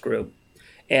at this group,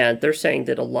 and they're saying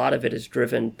that a lot of it is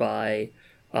driven by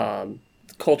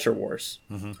culture wars,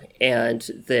 and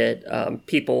that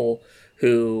people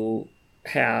who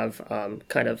have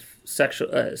kind of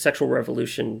sexual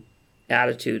revolution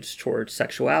attitudes towards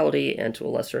sexuality and to a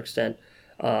lesser extent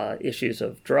issues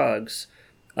of drugs,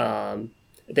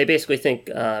 they basically think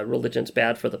religion's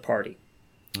bad for the party.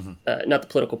 Not the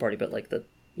political party, but like the,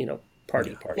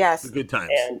 party. Yes. The good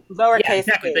times. And lowercase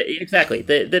exactly.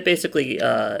 That basically,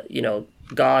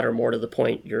 God, or more to the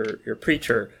point, your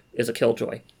preacher is a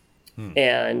killjoy.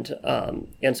 And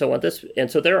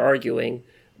so they're arguing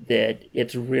that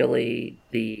it's really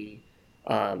the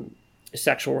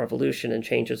sexual revolution and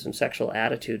changes in sexual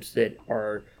attitudes that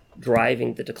are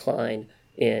driving the decline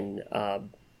in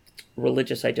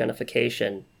religious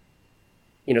identification.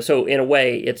 So in a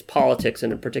way, it's politics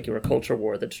and in particular culture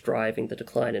war that's driving the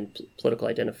decline in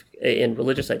in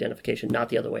religious identification, not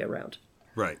the other way around.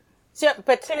 Right. So,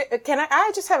 but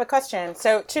I just have a question.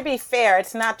 So to be fair,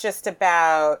 it's not just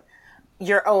about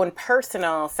your own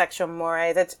personal sexual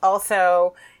mores. It's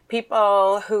also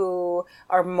people who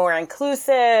are more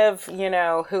inclusive,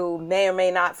 who may or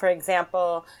may not, for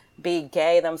example, be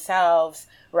gay themselves,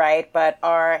 right? But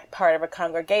are part of a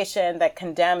congregation that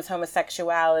condemns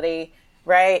homosexuality,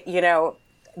 right?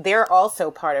 They're also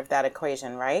part of that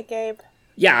equation, right, Gabe?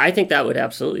 Yeah, I think that would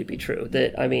absolutely be true.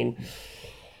 That,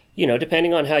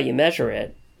 depending on how you measure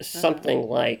it, something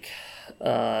like,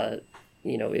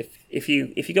 if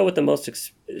you go with the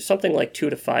most, something like 2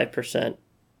 to 5%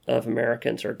 of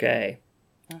Americans are gay,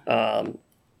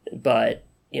 but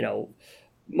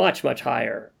much, much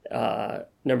higher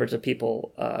numbers of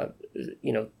people,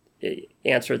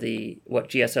 answer what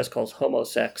GSS calls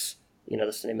homosex.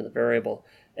 That's the name of the variable,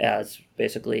 as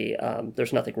basically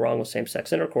there's nothing wrong with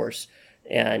same-sex intercourse.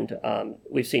 And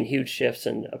we've seen huge shifts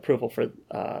in approval for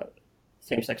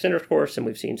same-sex intercourse, and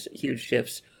we've seen huge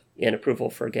shifts in approval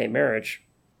for gay marriage.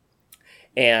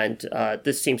 And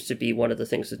this seems to be one of the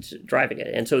things that's driving it.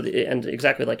 And so, and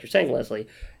exactly like you're saying, Leslie,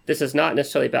 this is not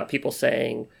necessarily about people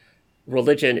saying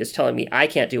religion is telling me I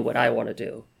can't do what I want to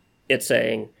do. It's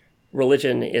saying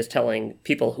religion is telling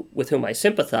people with whom I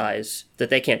sympathize that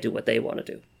they can't do what they want to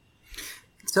do.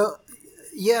 So,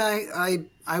 yeah,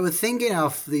 I was thinking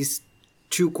of these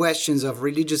two questions of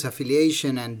religious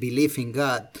affiliation and belief in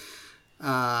God,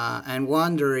 and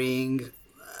wondering,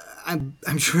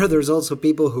 I'm sure there's also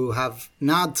people who have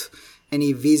not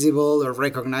any visible or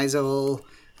recognizable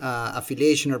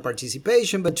affiliation or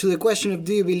participation, but to the question of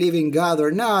do you believe in God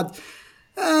or not,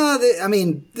 it's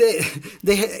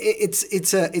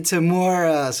a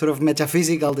more sort of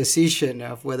metaphysical decision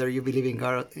of whether you believe in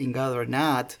God or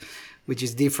not, which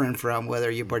is different from whether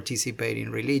you participate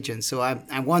in religion. So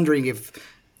I'm wondering if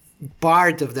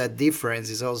part of that difference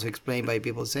is also explained by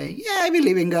people saying, "Yeah, I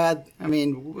believe in God.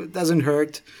 It doesn't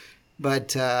hurt,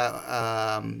 but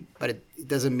it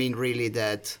doesn't mean really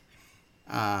that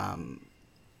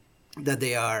that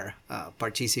they are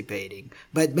participating.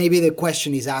 But maybe the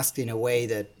question is asked in a way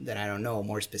that I don't know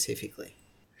more specifically.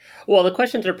 Well, the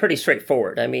questions are pretty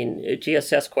straightforward. I mean,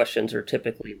 GSS questions are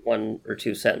typically 1 or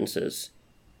 2 sentences.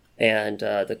 And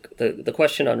the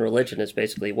question on religion is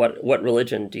basically what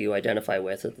religion do you identify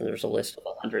with? And there's a list of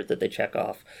 100 that they check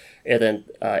off. And then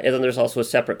there's also a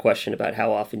separate question about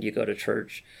how often do you go to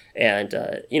church. And,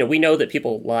 we know that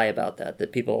people lie about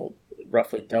that people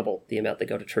roughly double the amount they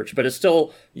go to church. But it's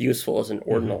still useful as an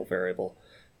ordinal variable.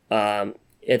 And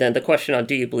then the question on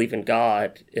do you believe in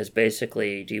God is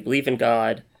basically, do you believe in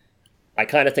God? I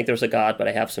kind of think there's a God, but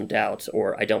I have some doubts,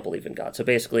 or I don't believe in God. So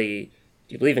basically,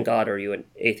 do you believe in God, or are you an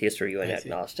atheist, or are you an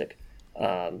agnostic?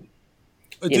 Do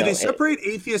they separate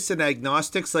atheists and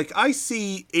agnostics? Like, I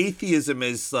see atheism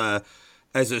as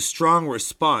a strong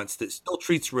response that still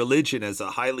treats religion as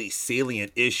a highly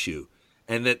salient issue,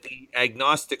 and that the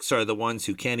agnostics are the ones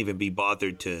who can't even be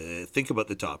bothered to think about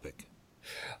the topic.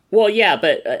 Well, yeah,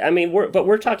 but I mean,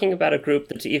 we're talking about a group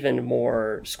that's even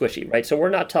more squishy, right? So we're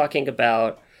not talking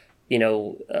about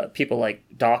people like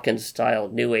Dawkins-style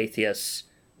new atheists,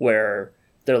 where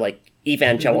they're like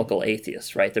evangelical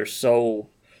atheists, right? They're so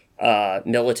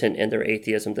militant in their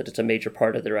atheism that it's a major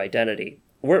part of their identity.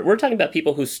 We're talking about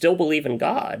people who still believe in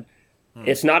God.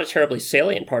 It's not a terribly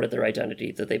salient part of their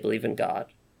identity that they believe in God.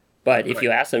 But if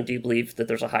you ask them, do you believe that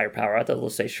there's a higher power out there? They'll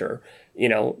say, sure.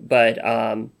 But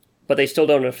they still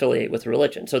don't affiliate with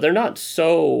religion. So they're not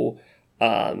so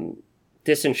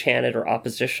disenchanted or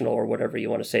oppositional or whatever you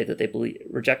want to say that they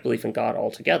reject belief in God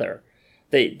altogether.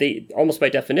 They almost by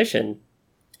definition,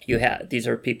 these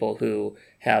are people who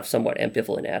have somewhat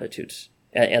ambivalent attitudes,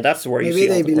 and that's where you see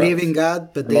maybe they believe in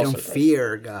God, but they don't growth.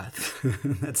 Fear God.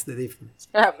 That's the difference.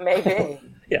 Maybe.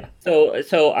 Yeah.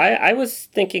 So I was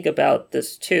thinking about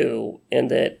this too, in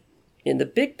that in the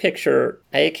big picture,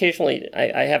 I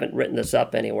haven't written this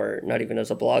up anywhere, not even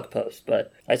as a blog post,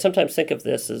 but I sometimes think of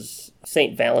this as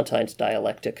St. Valentine's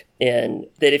dialectic, in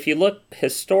that if you look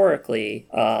historically,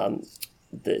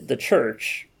 the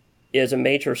church is a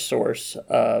major source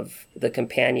of the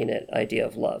companionate idea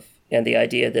of love, and the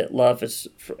idea that love is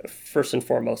first and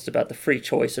foremost about the free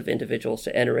choice of individuals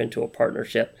to enter into a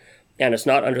partnership, and it's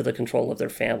not under the control of their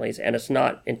families, and it's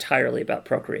not entirely about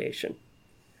procreation.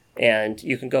 And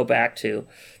you can go back to,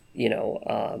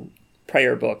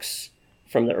 prayer books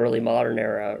from the early modern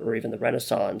era or even the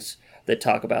Renaissance that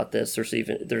talk about this.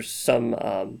 There's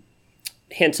some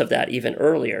hints of that even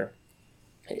earlier,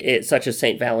 such as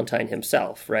St. Valentine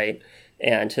himself, right?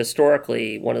 And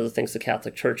historically, one of the things the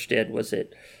Catholic Church did was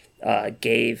it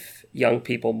gave young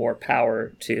people more power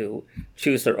to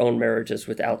choose their own marriages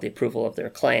without the approval of their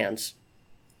clans.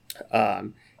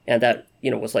 And that,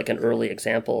 was like an early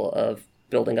example of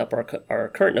building up our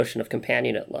current notion of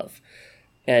companionate love.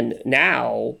 And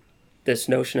now this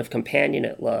notion of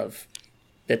companionate love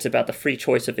that's about the free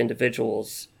choice of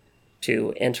individuals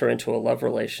to enter into a love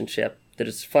relationship that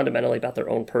is fundamentally about their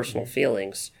own personal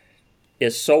feelings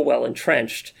is so well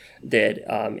entrenched that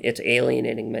it's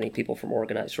alienating many people from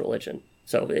organized religion.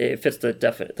 So it fits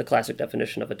the classic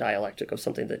definition of a dialectic of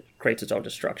something that creates its own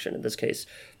destruction. In this case,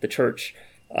 the church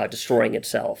destroying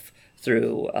itself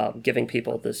through giving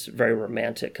people this very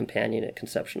romantic, companionate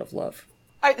conception of love.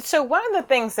 So one of the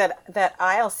things that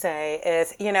I'll say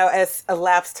is, as a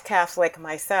lapsed Catholic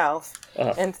myself,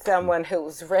 and someone who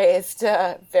was raised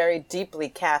very deeply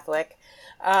Catholic,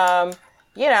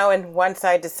 and once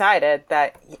I decided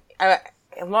that,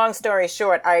 long story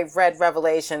short, I read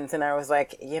Revelations and I was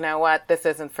like, you know what, this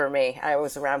isn't for me. I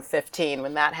was around 15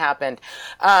 when that happened.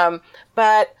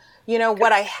 But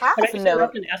what I have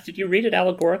noticed. Did you read it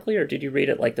allegorically, or did you read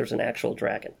it like there's an actual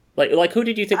dragon? Like who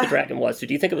did you think the dragon was?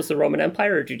 Did you think it was the Roman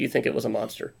Empire, or did you think it was a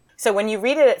monster? So when you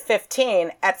read it at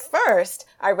 15, at first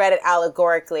I read it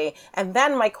allegorically, and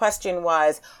then my question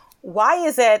was, why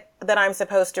is it that I'm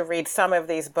supposed to read some of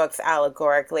these books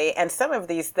allegorically, and some of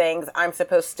these things I'm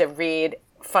supposed to read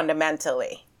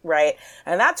fundamentally, right?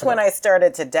 And that's when I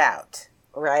started to doubt.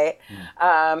 Right.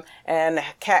 And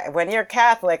when you're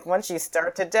Catholic, once you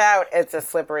start to doubt, it's a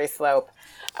slippery slope.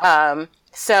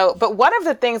 But one of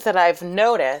the things that I've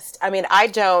noticed, I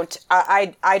don't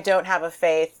have a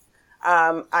faith.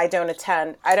 I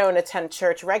don't attend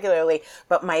church regularly,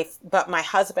 but my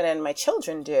husband and my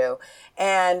children do.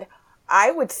 And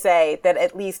I would say that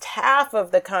at least half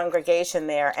of the congregation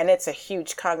there, and it's a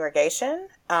huge congregation,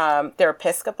 they're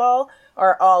Episcopal,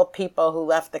 are all people who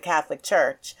left the Catholic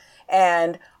Church.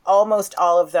 And almost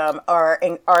all of them are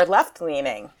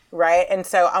left-leaning, right? And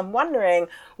so I'm wondering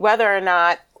whether or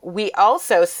not we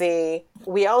also see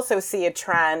a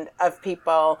trend of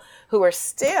people who are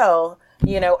still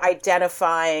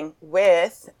identifying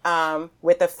with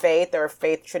a faith or a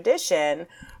faith tradition,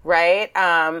 right?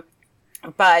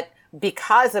 But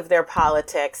because of their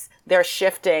politics, they're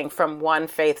shifting from one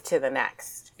faith to the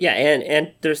next. Yeah,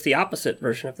 and there's the opposite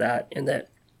version of that, in that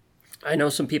I know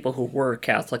some people who were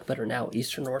Catholic but are now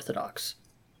Eastern Orthodox.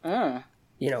 And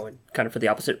kind of for the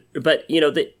opposite. But,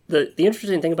 the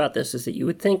interesting thing about this is that you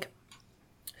would think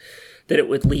that it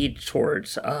would lead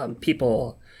towards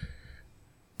people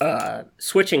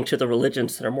switching to the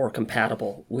religions that are more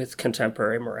compatible with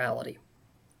contemporary morality.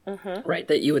 Mm-hmm. Right?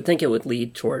 That you would think it would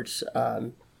lead towards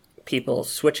people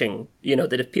switching,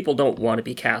 that if people don't want to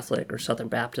be Catholic or Southern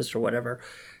Baptist or whatever,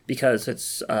 because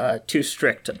it's too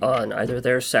strict on either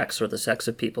their sex or the sex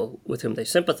of people with whom they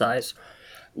sympathize,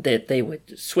 that they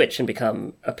would switch and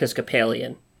become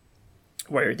Episcopalian,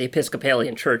 where the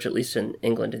Episcopalian Church, at least in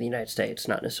England and the United States,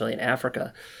 not necessarily in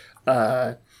Africa,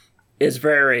 is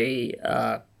very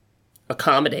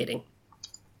accommodating.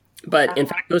 But in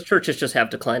fact, those churches just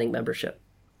have declining membership.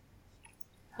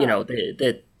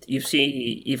 That you see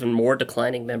even more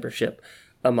declining membership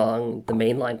among the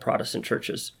mainline Protestant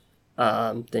churches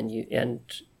than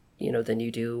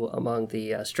you do among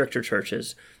the stricter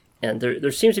churches. And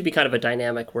there seems to be kind of a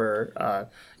dynamic where,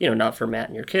 not for Matt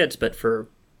and your kids, but for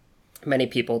many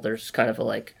people, there's kind of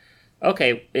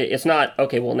it's not,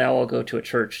 okay, well, now I'll go to a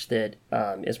church that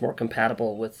is more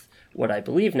compatible with what I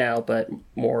believe now, but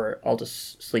more, I'll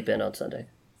just sleep in on Sunday.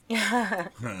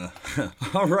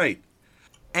 All right.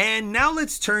 And now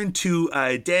let's turn to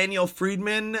Daniel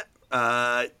Fridman.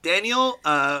 Daniel,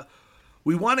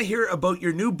 we want to hear about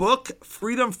your new book,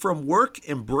 Freedom from Work,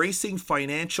 Embracing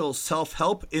Financial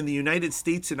Self-Help in the United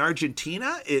States and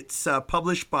Argentina. It's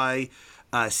published by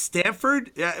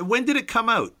Stanford. When did it come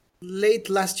out? Late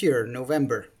last year,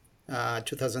 November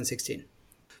 2016.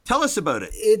 Tell us about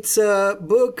it. It's a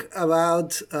book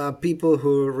about people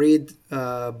who read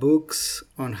books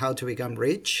on how to become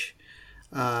rich,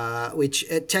 which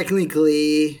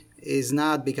technically is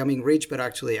not becoming rich, but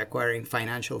actually acquiring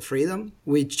financial freedom,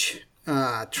 which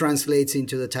translates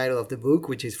into the title of the book,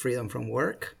 which is Freedom from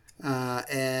Work.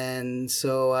 And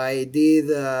so I did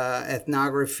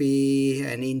ethnography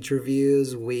and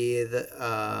interviews with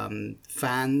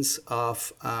fans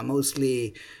of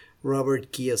mostly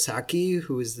Robert Kiyosaki,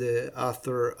 who is the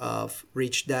author of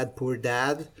Rich Dad, Poor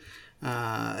Dad,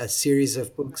 a series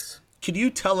of books. Could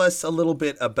you tell us a little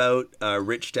bit about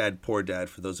Rich Dad, Poor Dad,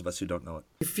 for those of us who don't know it?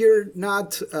 If you're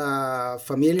not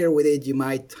familiar with it, you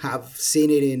might have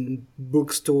seen it in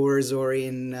bookstores or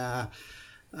in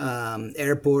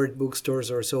airport bookstores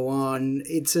or so on.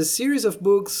 It's a series of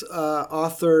books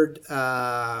authored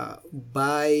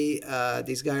by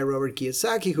this guy, Robert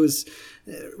Kiyosaki, who's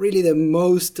really the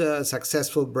most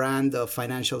successful brand of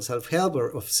financial self-help, or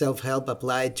of self-help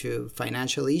applied to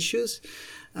financial issues.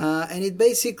 And it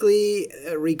basically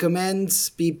recommends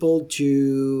people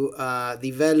to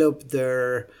develop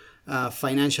their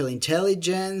financial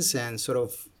intelligence and sort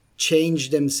of change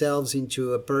themselves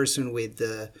into a person with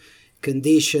the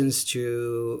conditions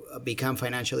to become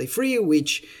financially free,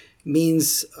 which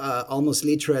means almost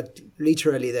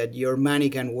literally that your money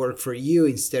can work for you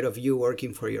instead of you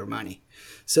working for your money.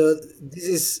 So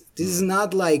this is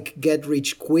not like get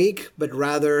rich quick, but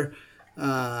rather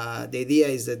the idea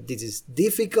is that this is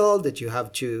difficult, that you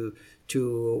have to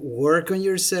work on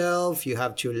yourself, you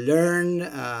have to learn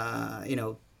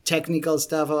technical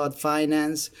stuff about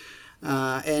finance.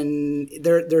 And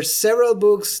there's several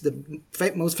books. The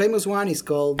most famous one is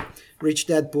called Rich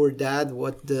Dad, Poor Dad,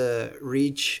 What the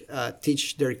Rich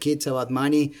Teach Their Kids About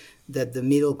Money that the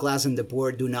middle class and the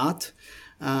poor do not.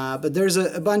 But there's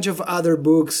a bunch of other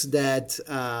books that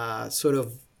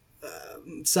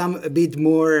some a bit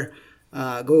more,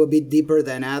 go a bit deeper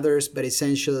than others, but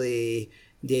essentially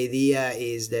the idea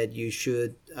is that you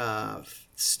should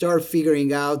start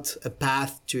figuring out a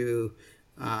path to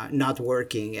not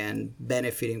working and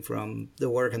benefiting from the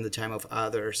work and the time of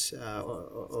others,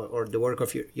 or the work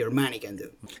of your money can do.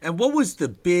 And what was the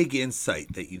big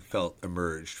insight that you felt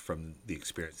emerged from the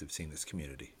experience of seeing this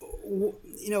community?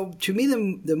 To me,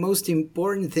 the most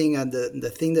important thing and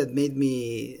the thing that made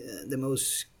me the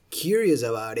most curious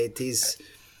about it is,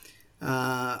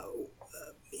 I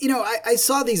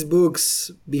saw these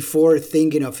books before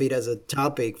thinking of it as a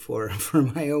topic for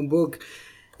my own book.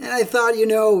 And I thought,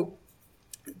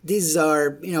 these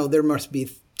are, there must be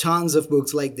tons of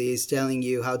books like this telling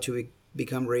you how to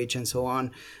become rich and so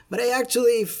on. But I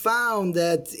actually found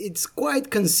that it's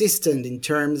quite consistent in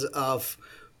terms of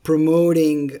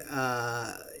promoting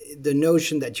the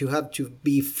notion that you have to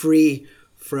be free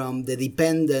from the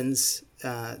dependence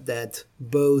that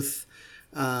both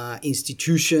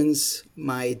institutions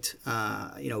might,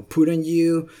 put on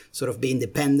you, sort of being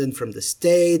dependent from the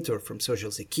state or from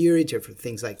Social Security or from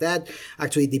things like that.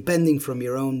 Actually, depending from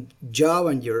your own job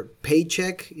and your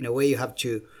paycheck, in a way, you have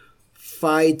to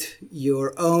fight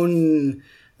your own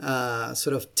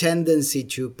sort of tendency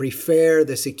to prefer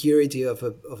the security of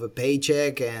a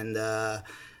paycheck and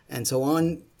so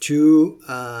on to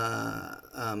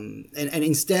and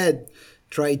instead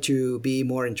try to be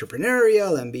more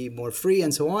entrepreneurial and be more free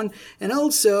and so on. And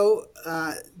also,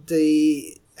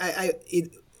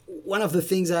 one of the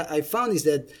things I found is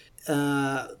that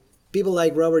people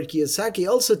like Robert Kiyosaki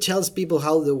also tells people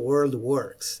how the world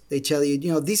works. They tell you,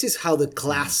 this is how the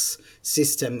class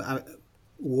system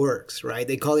works, right?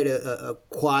 They call it a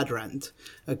quadrant,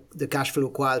 the cash flow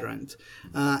quadrant.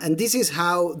 And this is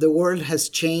how the world has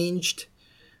changed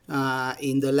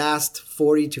in the last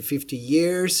 40 to 50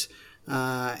 years.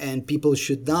 And people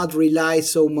should not rely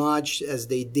so much as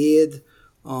they did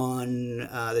on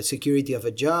the security of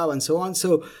a job and so on.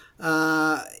 So,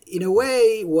 in a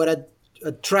way, what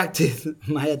attracted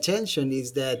my attention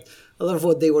is that a lot of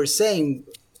what they were saying,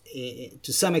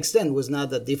 to some extent, was not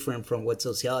that different from what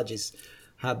sociologists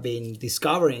have been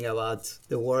discovering about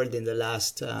the world in the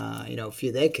last,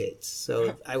 few decades.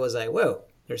 So I was like, whoa,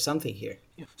 there's something here.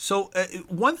 So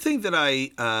one thing that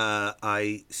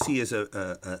I see as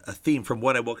a theme from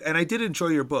what I woke, and I did enjoy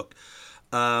your book,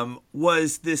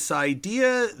 was this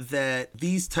idea that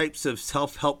these types of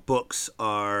self-help books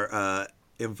are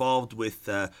involved with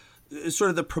sort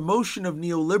of the promotion of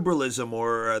neoliberalism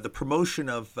or the promotion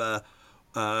of,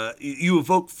 you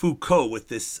evoke Foucault with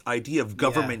this idea of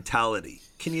governmentality.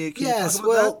 Can you yes, talk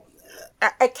about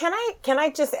that? Can I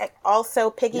just also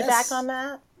piggyback Yes. on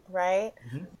that, right?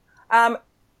 Mm-hmm.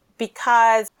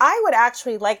 Because I would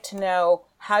actually like to know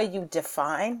how you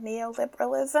define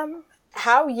neoliberalism,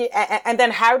 and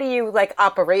then how do you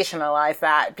operationalize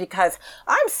that? Because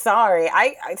I'm sorry,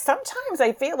 I sometimes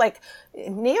I feel like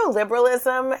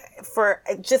neoliberalism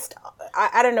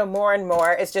I don't know, more and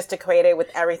more is just equated with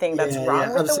everything that's wrong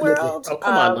with absolutely. the world. Oh,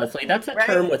 come on, Leslie. That's a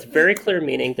term with very clear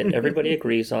meaning that everybody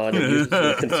agrees on. And uses in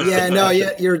a consistent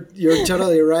fashion. You're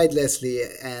totally right, Leslie.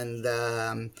 And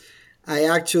I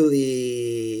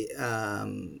actually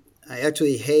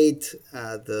hate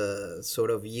the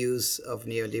sort of use of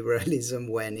neoliberalism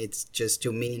when it's just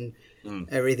to mean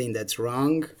everything that's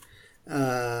wrong,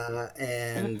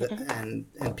 and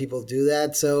people do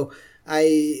that. So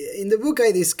in the book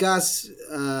I discuss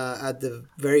at the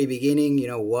very beginning,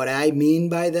 what I mean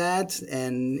by that,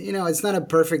 and it's not a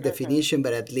perfect definition,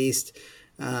 but at least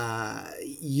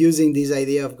using this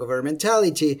idea of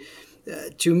governmentality.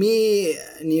 To me,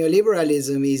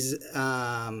 neoliberalism is,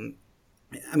 I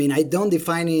don't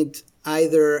define it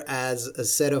either as a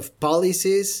set of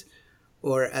policies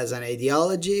or as an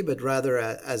ideology, but rather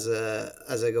as a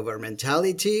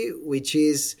governmentality, which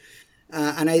is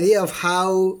an idea of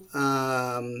how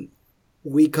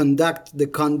we conduct the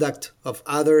conduct of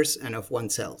others and of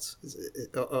oneself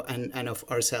and of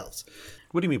ourselves.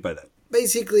 What do you mean by that?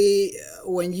 Basically,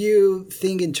 when you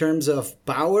think in terms of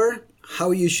power,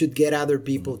 how you should get other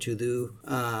people to do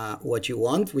what you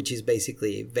want, which is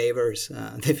basically Weber's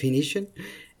definition,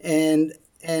 and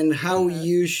how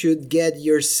you should get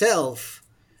yourself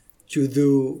to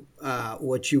do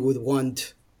what you would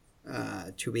want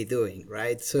to be doing,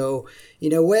 right? So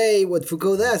in a way, what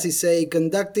Foucault does is say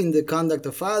conducting the conduct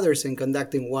of others and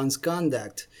conducting one's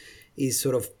conduct is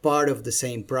sort of part of the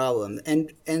same problem.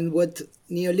 And what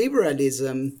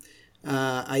neoliberalism,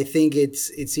 I think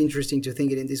it's interesting to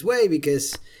think it in this way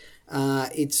because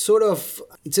it's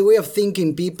a way of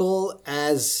thinking people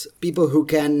as people who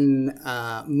can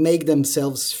make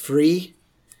themselves free,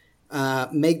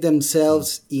 make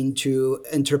themselves into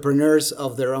entrepreneurs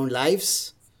of their own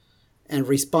lives and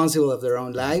responsible of their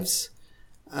own lives.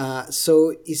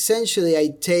 So essentially, I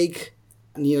take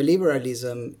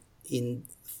neoliberalism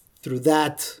through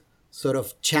that sort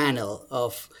of channel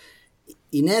of,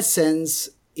 in essence,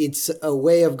 it's a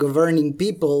way of governing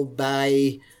people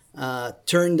by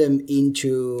turn them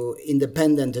into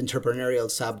independent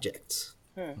entrepreneurial subjects.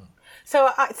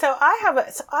 So I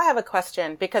have a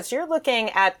question, because you're looking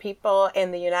at people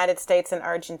in the United States and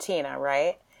Argentina,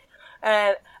 right?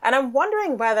 And I'm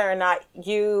wondering whether or not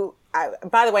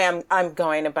by the way, I'm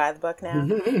going to buy the book now.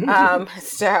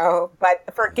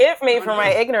 But forgive me for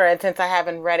my ignorance since I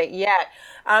haven't read it yet.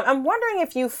 I'm wondering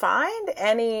if you find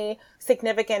any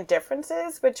significant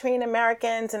differences between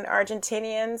Americans and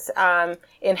Argentinians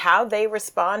in how they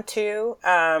respond to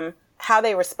how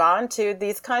they respond to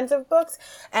these kinds of books.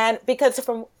 And because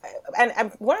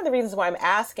and one of the reasons why I'm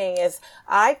asking is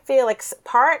I feel like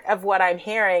part of what I'm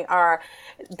hearing are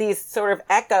these sort of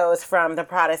echoes from the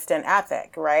Protestant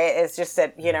ethic, right? It's just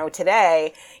that,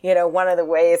 today, one of the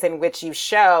ways in which you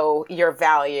show your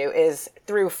value is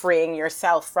through freeing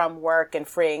yourself from work and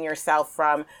freeing yourself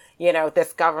from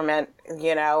this government,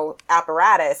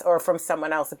 apparatus, or from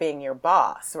someone else being your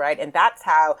boss, right? And that's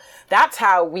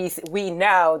how we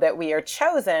know that we are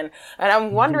chosen. And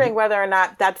I'm wondering whether or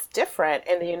not that's different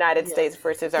in the United States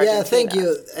versus Argentina. Yeah, thank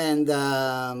you. And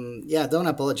don't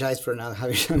apologize for not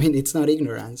having. I mean, it's not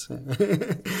ignorance.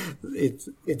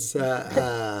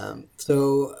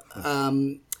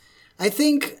 I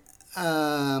think.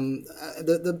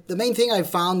 The main thing I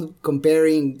found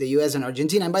comparing the U.S. and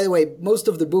Argentina, and by the way, most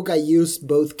of the book I used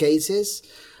both cases,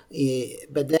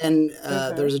 but then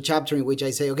there's a chapter in which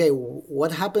I say, okay,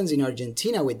 what happens in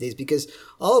Argentina with this? Because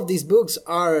all of these books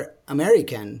are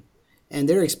American, and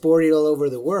they're exported all over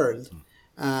the world,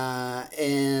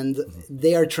 and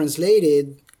they are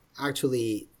translated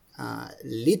actually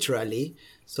literally.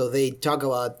 So they talk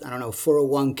about,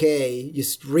 401k.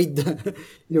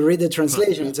 You read the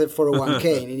translation. It said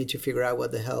 401k, and you need to figure out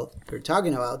what the hell they're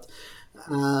talking about.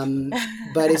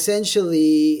 But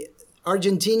essentially,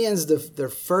 Argentinians, their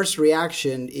first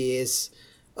reaction is,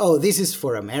 "Oh, this is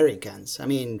for Americans." I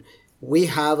mean, we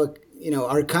have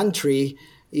our country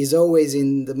is always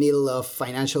in the middle of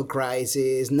financial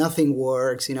crisis. Nothing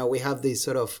works. We have this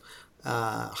sort of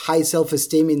high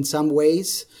self-esteem in some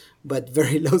ways, but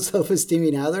very low self-esteem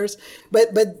in others.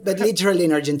 But literally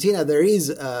in Argentina, there is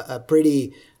a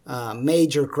pretty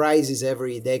major crisis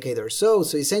every decade or so.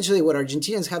 So essentially what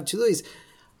Argentinians have to do is,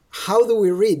 how do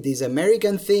we read this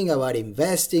American thing about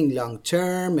investing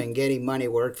long-term and getting money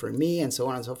work for me and so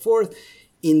on and so forth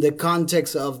in the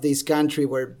context of this country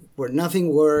where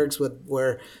nothing works,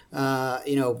 where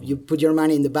you put your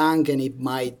money in the bank and it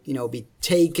might be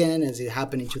taken, as it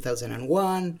happened in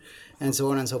 2001. And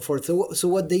so on and so forth. So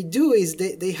what they do is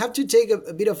they have to take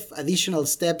a bit of additional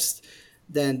steps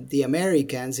than the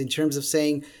Americans in terms of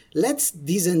saying, let's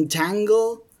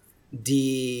disentangle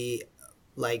the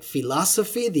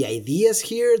philosophy, the ideas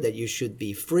here, that you should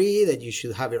be free, that you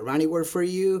should have your money work for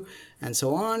you, and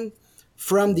so on,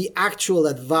 from the actual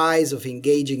advice of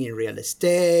engaging in real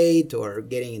estate or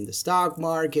getting in the stock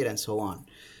market and so on.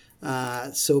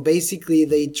 So basically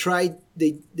they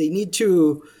need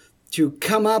to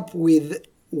come up with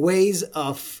ways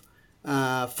of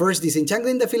first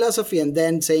disentangling the philosophy and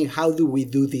then saying, how do we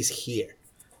do this here?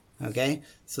 Okay,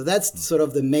 so that's sort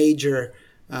of the major.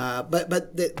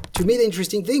 To me, the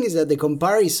interesting thing is that the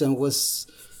comparison was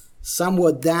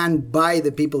somewhat done by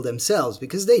the people themselves,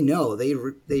 because they know, they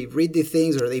read the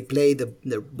things or they play the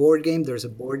board game. There's a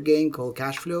board game called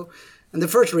Cash Flow, and the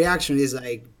first reaction is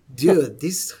like, dude,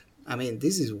 this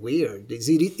is weird. Is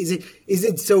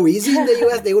it so easy in the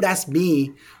U.S.? They would ask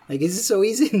me, is it so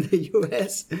easy in the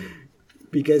U.S.?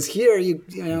 Because here,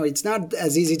 it's not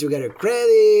as easy to get a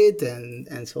credit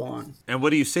and so on. And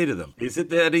what do you say to them? Is it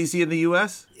that easy in the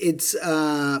U.S.? It's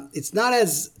not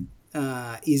as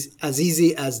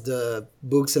easy as the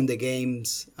books and the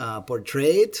games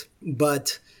portray it,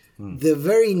 but the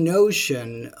very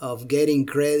notion of getting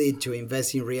credit to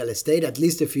invest in real estate, at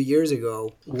least a few years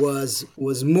ago, was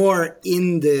more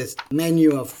in the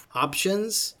menu of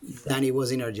options than it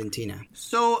was in Argentina.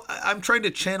 So I'm trying to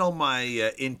channel my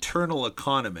internal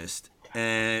economist.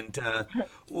 And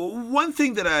one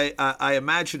thing that I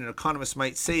imagine an economist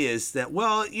might say is that,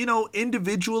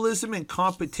 individualism and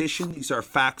competition, these are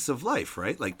facts of life,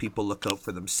 right? Like, people look out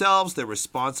for themselves. They're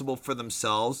responsible for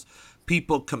themselves.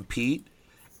 People compete.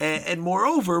 And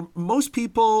moreover, most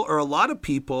people, or a lot of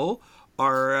people,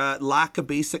 are lack a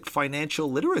basic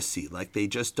financial literacy. Like, they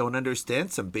just don't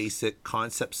understand some basic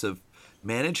concepts of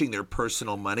managing their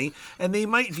personal money. And they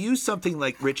might view something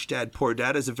like Rich Dad, Poor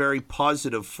Dad as a very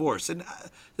positive force. And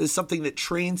as something that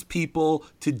trains people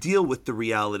to deal with the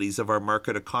realities of our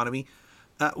market economy.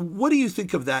 What do you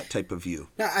think of that type of view?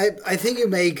 I think you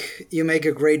make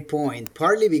a great point,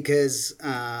 partly because,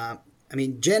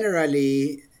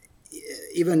 generally,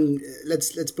 even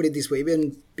let's put it this way,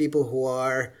 even people who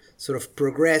are sort of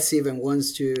progressive and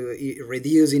wants to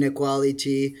reduce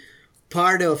inequality,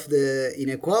 part of the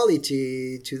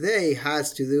inequality today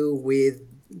has to do with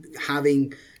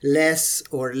having less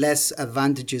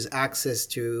advantageous access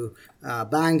to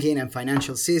banking and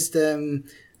financial system,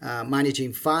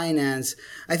 managing finance.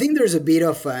 I think there's a bit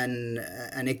of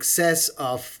an excess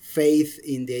of faith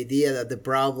in the idea that the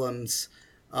problems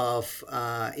of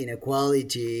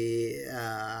inequality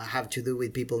have to do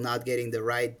with people not getting the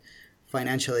right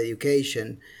financial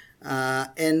education.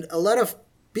 And a lot of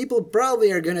people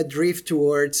probably are going to drift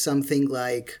towards something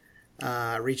like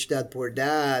Rich Dad Poor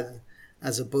Dad,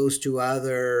 as opposed to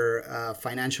other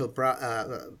financial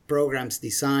programs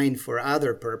designed for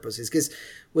other purposes. Because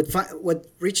what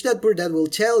Rich Dad Poor Dad will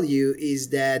tell you is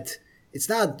that it's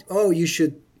not, oh, you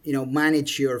should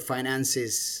manage your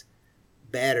finances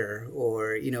better,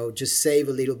 or just save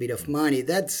a little bit of money.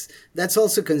 That's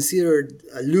also considered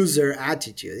a loser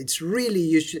attitude. It's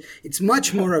really, it's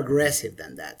much more aggressive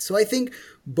than that. So I think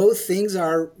both things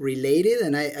are related,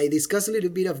 and I discussed a little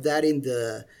bit of that in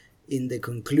the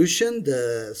conclusion,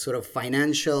 the sort of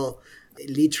financial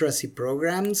literacy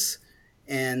programs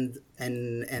and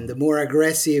the more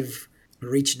aggressive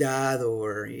Rich Dad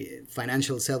or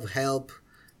financial self-help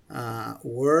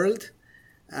world.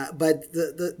 But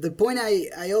the point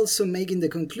I also make in the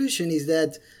conclusion is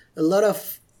that a lot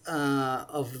of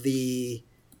the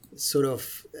sort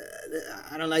of,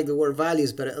 I don't like the word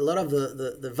values, but a lot of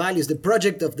the values, the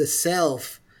project of the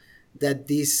self that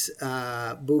these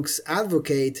books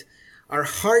advocate are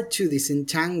hard to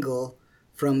disentangle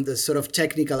from the sort of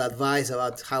technical advice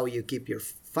about how you keep your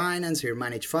finance, you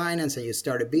manage finance, and you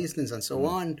start a business and so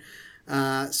on.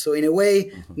 So in a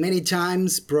way, many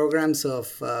times programs of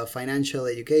financial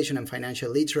education and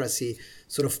financial literacy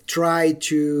sort of try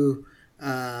to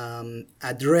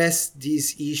address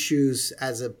these issues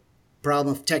as a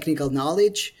problem of technical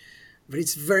knowledge, but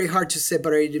it's very hard to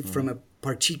separate it from a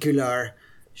particular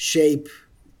shape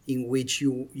in which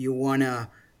you wanna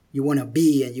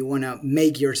be, and you wanna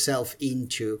make yourself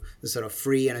into the sort of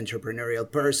free and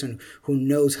entrepreneurial person who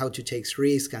knows how to take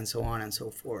risks and so on and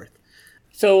so forth.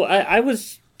 So I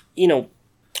was,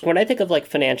 when I think of like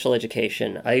financial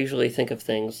education, I usually think of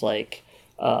things like,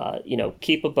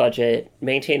 keep a budget,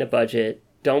 maintain a budget,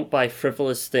 don't buy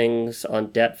frivolous things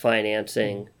on debt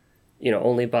financing,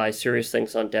 only buy serious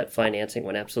things on debt financing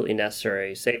when absolutely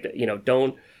necessary. Save,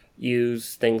 don't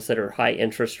use things that are high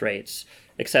interest rates,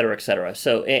 et cetera, et cetera.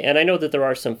 So, and I know that there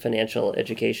are some financial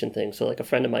education things. So like a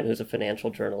friend of mine who's a financial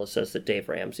journalist says that Dave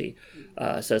Ramsey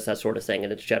says that sort of thing,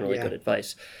 and it's generally good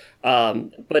advice.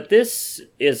 But this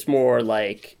is more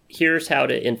like, here's how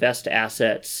to invest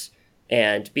assets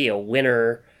and be a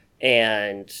winner,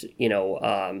 and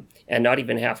and not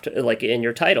even have to, like in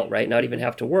your title, right? Not even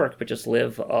have to work, but just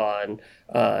live on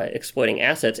exploiting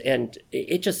assets. And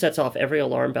it just sets off every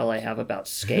alarm bell I have about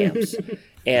scams.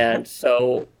 And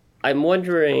so I'm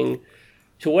wondering,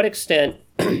 to what extent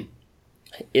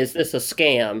is this a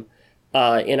scam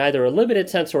in either a limited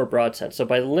sense or a broad sense? So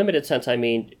by the limited sense, I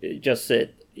mean just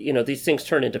that, these things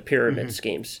turn into pyramid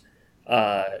schemes,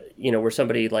 where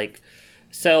somebody like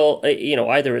sell,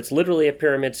 either it's literally a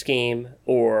pyramid scheme,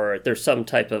 or there's some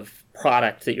type of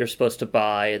product that you're supposed to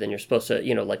buy, then you're supposed to,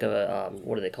 like a,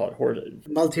 what do they call it?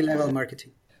 Multi-level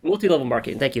marketing. Multi-level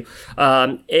marketing, thank you.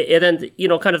 And then,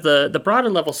 kind of the broader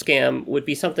level scam would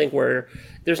be something where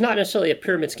there's not necessarily a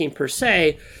pyramid scheme per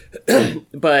se,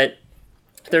 but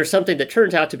there's something that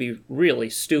turns out to be really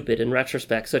stupid in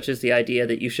retrospect, such as the idea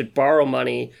that you should borrow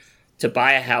money to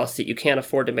buy a house that you can't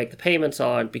afford to make the payments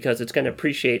on because it's going to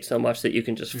appreciate so much that you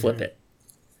can just flip it.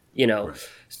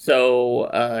 So,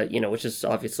 which is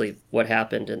obviously what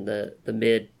happened in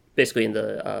basically in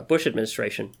the Bush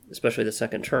administration, especially the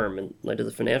second term, and led to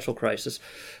the financial crisis.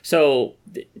 So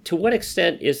to what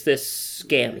extent is this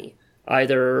scammy,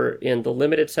 either in the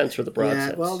limited sense or the broad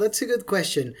sense? Well, that's a good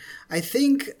question. I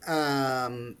think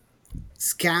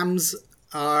scams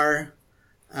are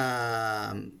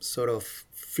sort of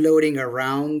floating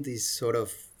around this sort of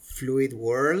fluid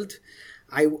world.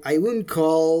 I wouldn't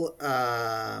call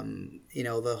the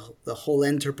whole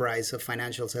enterprise of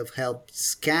financial self-help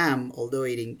scam, although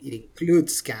it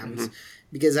includes scams,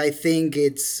 because I think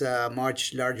it's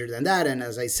much larger than that. And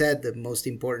as I said, the most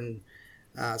important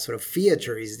sort of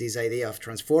feature is this idea of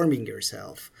transforming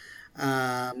yourself.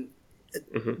 That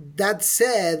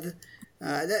said,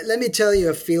 let me tell you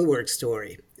a fieldwork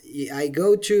story. I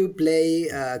go to play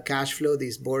Cash Flow,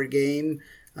 this board game,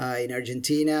 in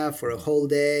Argentina for a whole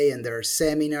day, and there are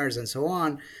seminars and so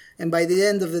on. And by the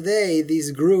end of the day,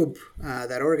 this group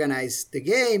that organized the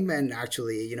game and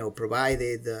actually,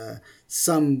 provided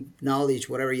some knowledge,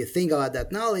 whatever you think about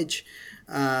that knowledge,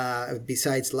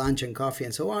 besides lunch and coffee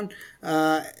and so on,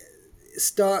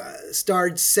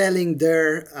 start selling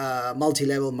their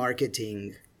multi-level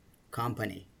marketing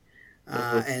company.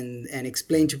 And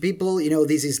explain to people,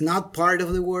 this is not part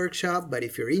of the workshop, but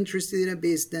if you're interested in a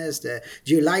business, do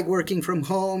you like working from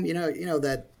home?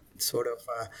 That sort of.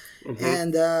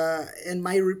 And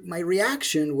my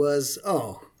reaction was,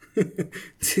 oh,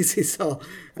 this is all.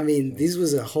 I mean, this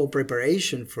was a whole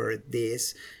preparation for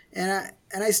this, and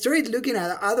And I started looking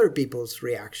at other people's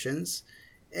reactions,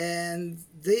 and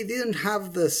they didn't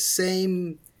have the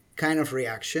same kind of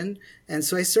reaction. And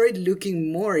so I started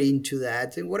looking more into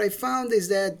that. And what I found is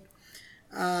that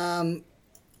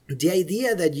the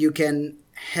idea that you can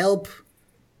help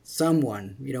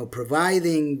someone,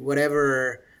 providing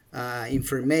whatever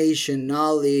information,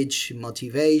 knowledge,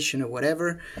 motivation, or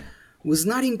whatever, was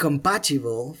not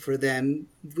incompatible for them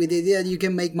with the idea that you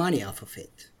can make money off of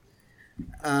it.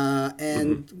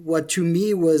 And what to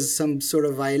me was some sort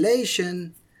of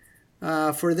violation,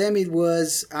 for them it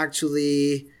was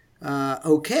actually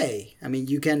okay. I mean,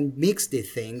 you can mix the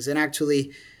things. And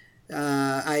actually,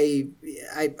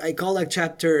 I call that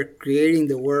chapter "Creating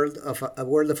the World of a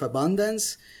World of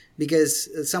Abundance," because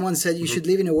someone said you should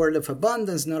live in a world of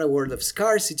abundance, not a world of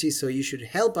scarcity. So you should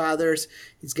help others;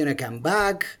 it's gonna come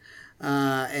back.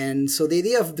 And so the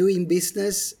idea of doing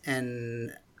business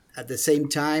and at the same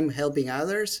time helping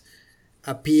others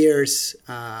appears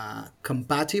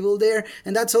compatible there.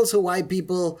 And that's also why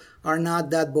people are not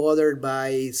that bothered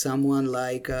by someone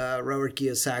like Robert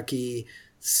Kiyosaki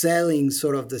selling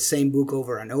sort of the same book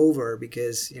over and over,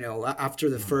 because after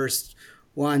the first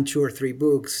 1, 2, or 3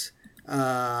 books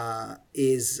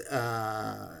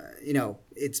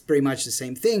it's pretty much the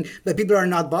same thing. But people are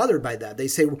not bothered by that. They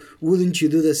say, wouldn't you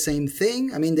do the same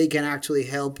thing? I mean, they can actually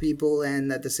help people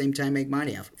and at the same time make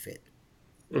money off of it.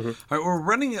 All right, we're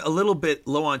running a little bit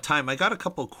low on time. I got a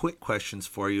couple quick questions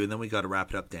for you, and then we got to wrap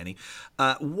it up, Danny.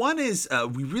 One is,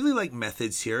 we really like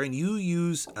methods here, and you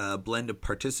use a blend of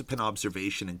participant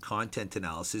observation and content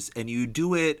analysis, and you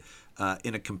do it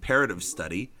in a comparative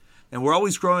study. And we're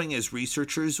always growing as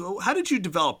researchers. How did you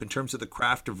develop in terms of the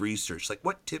craft of research? Like,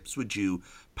 what tips would you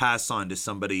pass on to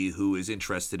somebody who is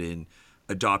interested in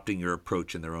adopting your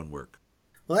approach in their own work?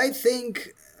 Well, I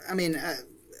think,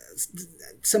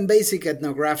 some basic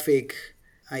ethnographic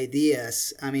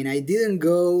ideas. I mean, I didn't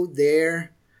go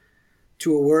there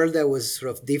to a world that was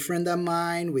sort of different than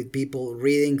mine, with people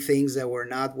reading things that were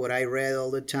not what I read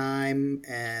all the time,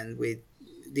 and with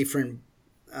different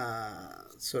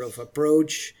sort of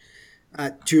approach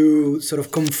to sort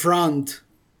of confront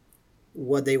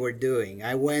what they were doing.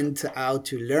 I went out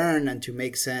to learn and to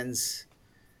make sense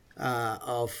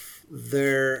of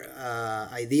their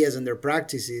ideas and their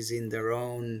practices in their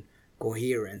own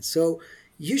coherence. So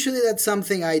usually that's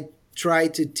something I try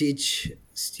to teach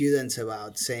students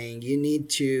about, saying you need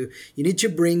to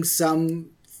bring some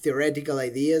theoretical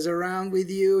ideas around with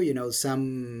you,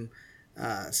 some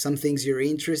things you're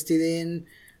interested in,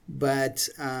 but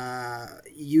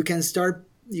you can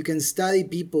study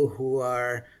people who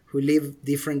live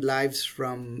different lives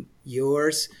from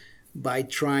yours by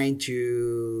trying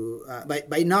to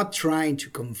by not trying to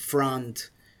confront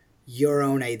your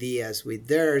own ideas with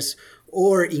theirs,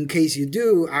 or in case you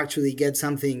do, actually get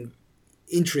something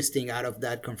interesting out of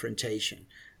that confrontation,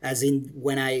 as in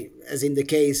the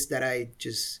case that I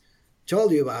just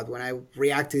told you about. When I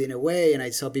reacted in a way and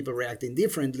I saw people reacting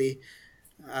differently,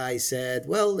 I said,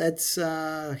 well, let's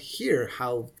hear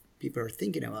how people are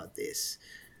thinking about this.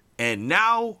 And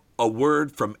now a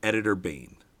word from Editor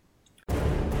Bain.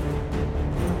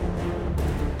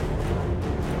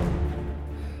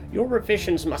 Your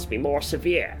revisions must be more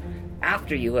severe.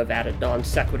 After you have added non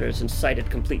sequiturs and cited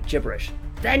complete gibberish,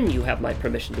 then you have my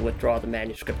permission to withdraw the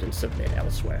manuscript and submit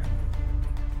elsewhere.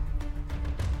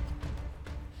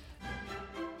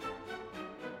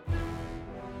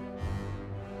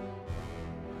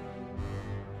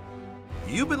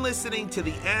 You've been listening to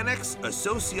the Annex, a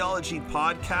sociology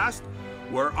podcast.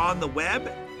 We're on the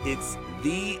web. It's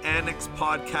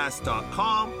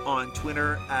theannexpodcast.com, on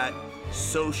Twitter at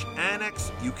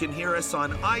SocAnnex. You can hear us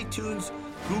on iTunes,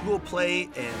 Google Play,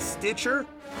 and Stitcher.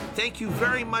 Thank you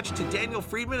very much to Daniel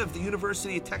Fridman of the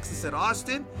University of Texas at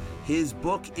Austin. His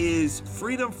book is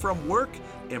Freedom from Work,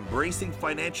 Embracing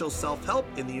Financial Self-Help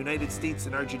in the United States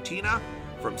and Argentina,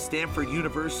 from Stanford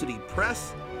University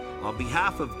Press. On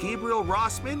behalf of Gabriel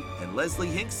Rossman and Leslie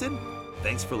Hinkson,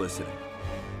 thanks for listening.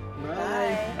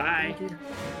 Bye. Bye. Thank you.